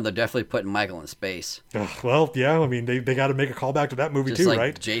 10th one, they're definitely putting Michael in space. Well, yeah. I mean, they got to make a callback to that movie just too, like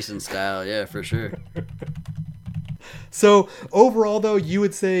right? Jason style, yeah, for sure. So overall, though, you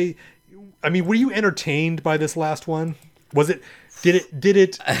would say, I mean, were you entertained by this last one? Did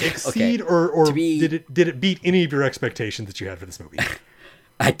it exceed or did it beat any of your expectations that you had for this movie?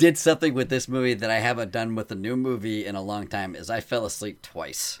 I did something with this movie that I haven't done with a new movie in a long time, is I fell asleep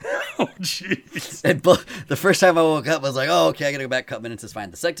twice. Oh, jeez. And the first time I woke up, I was like, oh, okay, I gotta go back a couple minutes, it's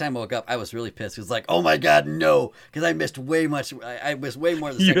fine. The second time I woke up, I was really pissed. It was like, oh my God, no, because I missed way much. I missed way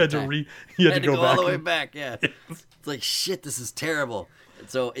more the second time. You had to go back all the way back, yeah. It's like, shit, this is terrible.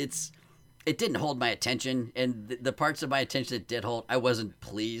 So it didn't hold my attention, and the parts of my attention it did hold, I wasn't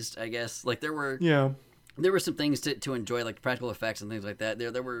pleased, I guess. Like, there were some things to enjoy, like practical effects and things like that.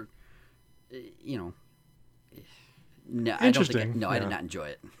 There were, no, I don't think. I did not enjoy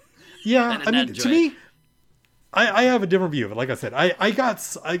it. Yeah, I mean, to me, I have a different view of it. Like I said, I got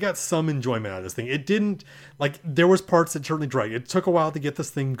some enjoyment out of this thing. It didn't, like, there was parts that certainly dragged. It took a while to get this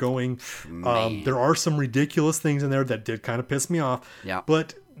thing going. There are some ridiculous things in there that did kind of piss me off. Yeah.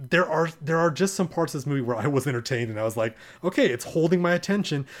 But there are just some parts of this movie where I was entertained, and I was like, okay, it's holding my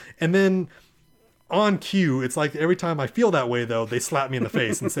attention. And then on cue, it's like every time I feel that way, though, they slap me in the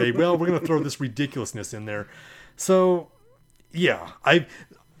face and say, well, we're going to throw this ridiculousness in there. So, yeah, I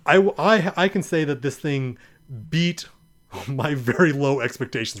can say that this thing beat my very low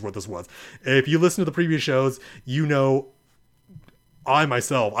expectations for what this was. If you listen to the previous shows, you know, I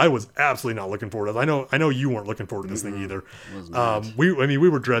myself, I was absolutely not looking forward to it. I know you weren't looking forward to this thing either. We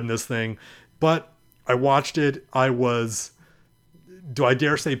were dreading this thing, but I watched it. I was, do I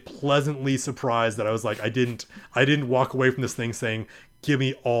dare say, pleasantly surprised that I was like, I didn't walk away from this thing saying, give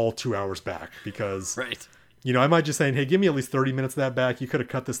me all 2 hours back, because Right. you know, I might just saying, hey, give me at least 30 minutes of that back. You could have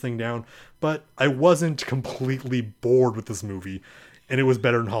cut this thing down. But I wasn't completely bored with this movie, and it was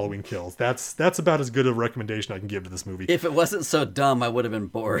better than Halloween Kills. That's about as good a recommendation I can give to this movie. If it wasn't so dumb, I would have been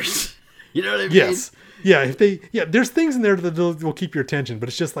bored. You know what I mean? Yes. Yeah, there's things in there that will keep your attention, but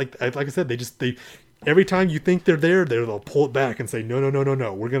it's just like I said, they every time you think they're there, they'll pull it back and say, no.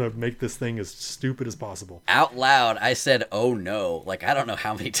 We're going to make this thing as stupid as possible. Out loud, I said, oh no. Like, I don't know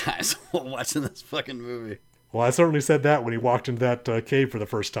how many times while watching this fucking movie. Well, I certainly said that when he walked into that cave for the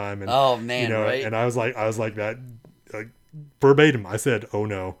first time. And, oh man, you know, right? And I was like that, verbatim. I said, "Oh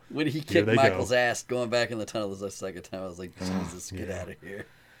no!" When he kicked Michael's ass going back in the tunnel the second time, I was like, "Jesus, get out of here!"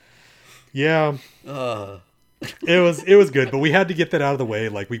 Yeah, it was good, but we had to get that out of the way.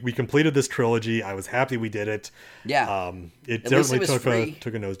 Like we completed this trilogy. I was happy we did it. Yeah, it certainly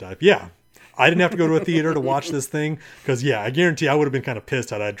took a nosedive. Yeah. I didn't have to go to a theater to watch this thing because, yeah, I guarantee I would have been kind of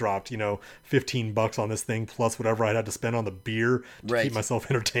pissed had I dropped, $15 on this thing plus whatever I had to spend on the beer to keep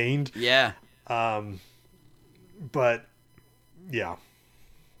myself entertained. Yeah. But, yeah,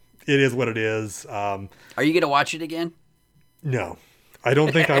 it is what it is. Are you going to watch it again? No, I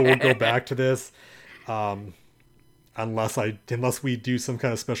don't think I will go back to this. Unless we do some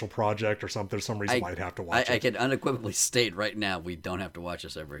kind of special project or something, there's some reason why I'd have to watch it. I can unequivocally state right now, we don't have to watch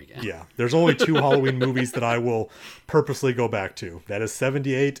this ever again. Yeah. There's only 2 Halloween movies that I will purposely go back to. That is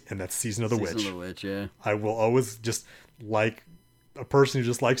 78 and that's Season of the Witch. Season of the Witch, yeah. I will always just, like a person who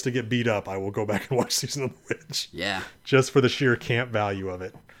just likes to get beat up, I will go back and watch Season of the Witch. Yeah. Just for the sheer camp value of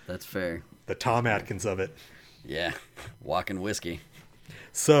it. That's fair. The Tom Atkins of it. Yeah. Walking whiskey.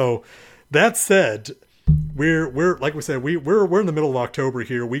 So, that said, we're like we said, we're in the middle of October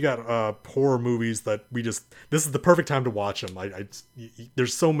here. We got horror movies that this is the perfect time to watch them.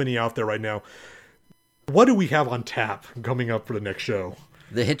 There's so many out there right now. What do we have on tap coming up for the next show?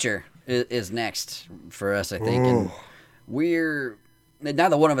 The Hitcher is next for us, I think. And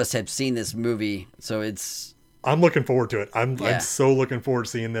neither one of us have seen this movie, so I'm looking forward to it. I'm so looking forward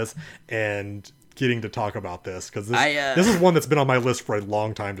to seeing this and getting to talk about this because this is one that's been on my list for a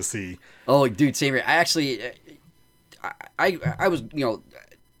long time to see. Oh, dude, same here. I actually, I was,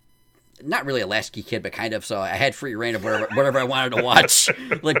 not really a latchkey kid, but kind of. So I had free reign of whatever I wanted to watch,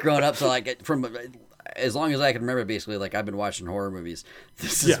 like growing up. So like from as long as I can remember, basically, like I've been watching horror movies.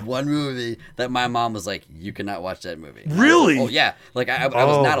 This is one movie that my mom was like, "You cannot watch that movie." Really? Oh yeah. Like I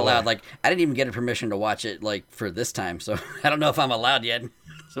was not allowed. Like I didn't even get a permission to watch it like for this time. So I don't know if I'm allowed yet.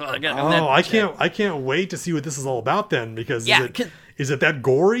 So I can't wait to see what this is all about then, because is it that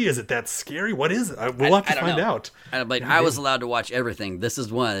gory? Is it that scary? What is it? We'll have to find out. I was allowed to watch everything. This is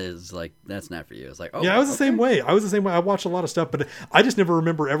one is like, that's not for you. It's like, oh yeah, I was the same way. I watched a lot of stuff, but I just never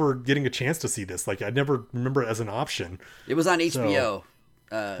remember ever getting a chance to see this. Like I never remember it as an option. It was on HBO.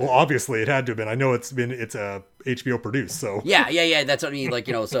 So, well, obviously it had to have been. I know it's HBO produced. So yeah. That's what I mean. Like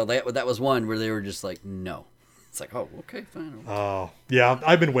so that was one where they were just like, no. It's like, oh, okay, fine. Oh, yeah.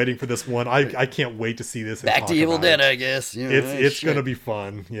 I've been waiting for this one. I can't wait to see this. Back to Evil Dead, I guess. It's gonna be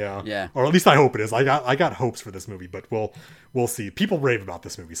fun. Yeah. Yeah. Or at least I hope it is. I got hopes for this movie, but we'll see. People rave about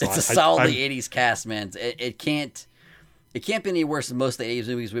this movie. So it's a solidly 80s cast, man. It can't be any worse than most of the 80s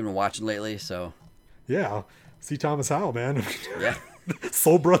movies we've been watching lately. So. Yeah. See Thomas Howell, man. Yeah.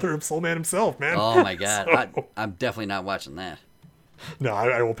 Soul brother of Soul Man himself, man. Oh my God, I'm definitely not watching that. No,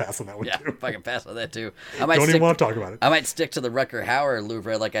 I will pass on that one too. If I can pass on that too. Don't even want to talk about it. I might stick to the Rutger Hauer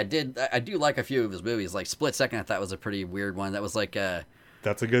Louvre. Like I do like a few of his movies. Like Split Second, I thought was a pretty weird one. That was like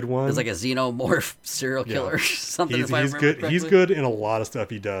that's a good one. It was like a xenomorph serial killer or something. He's good. He's good in a lot of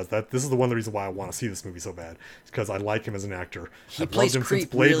stuff he does. This is the reason why I want to see this movie so bad. It's because I like him as an actor. I've loved him since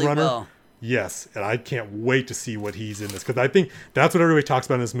Blade Runner. Well. Yes, and I can't wait to see what he's in this, because I think that's what everybody talks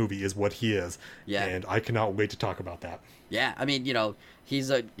about in this movie is what he is. Yeah. And I cannot wait to talk about that. Yeah, I mean, he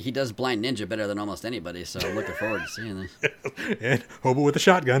does Blind Ninja better than almost anybody, so I'm looking forward to seeing this. And Hobo with a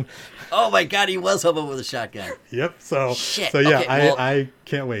shotgun. Oh my God, he was Hobo with a shotgun. Yep. So shit. So yeah, okay, I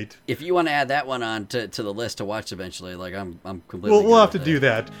can't wait. If you want to add that one on to the list to watch eventually, like I'm completely. We'll have to do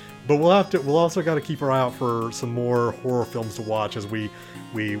that. But we'll also got to keep our eye out for some more horror films to watch as we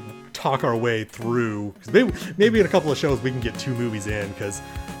talk our way through. 'Cause maybe in a couple of shows we can get 2 movies in, because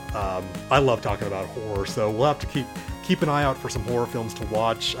I love talking about horror. So we'll have to keep an eye out for some horror films to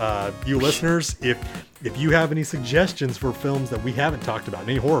watch. You listeners, if you have any suggestions for films that we haven't talked about,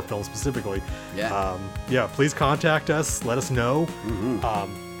 any horror films specifically, please contact us. Let us know,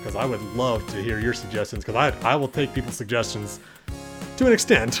 because I would love to hear your suggestions. Because I will take people's suggestions to an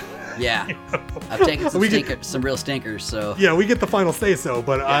extent. Yeah, I've taken some real stinkers. So yeah, we get the final say so,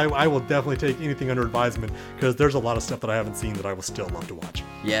 but I will definitely take anything under advisement, because there's a lot of stuff that I haven't seen that I will still love to watch.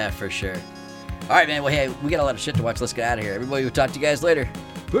 Yeah, for sure. All right, man. Well, hey, we got a lot of shit to watch. Let's get out of here. Everybody, we'll talk to you guys later.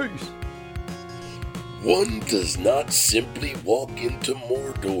 Peace. One does not simply walk into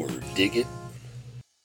Mordor, dig it?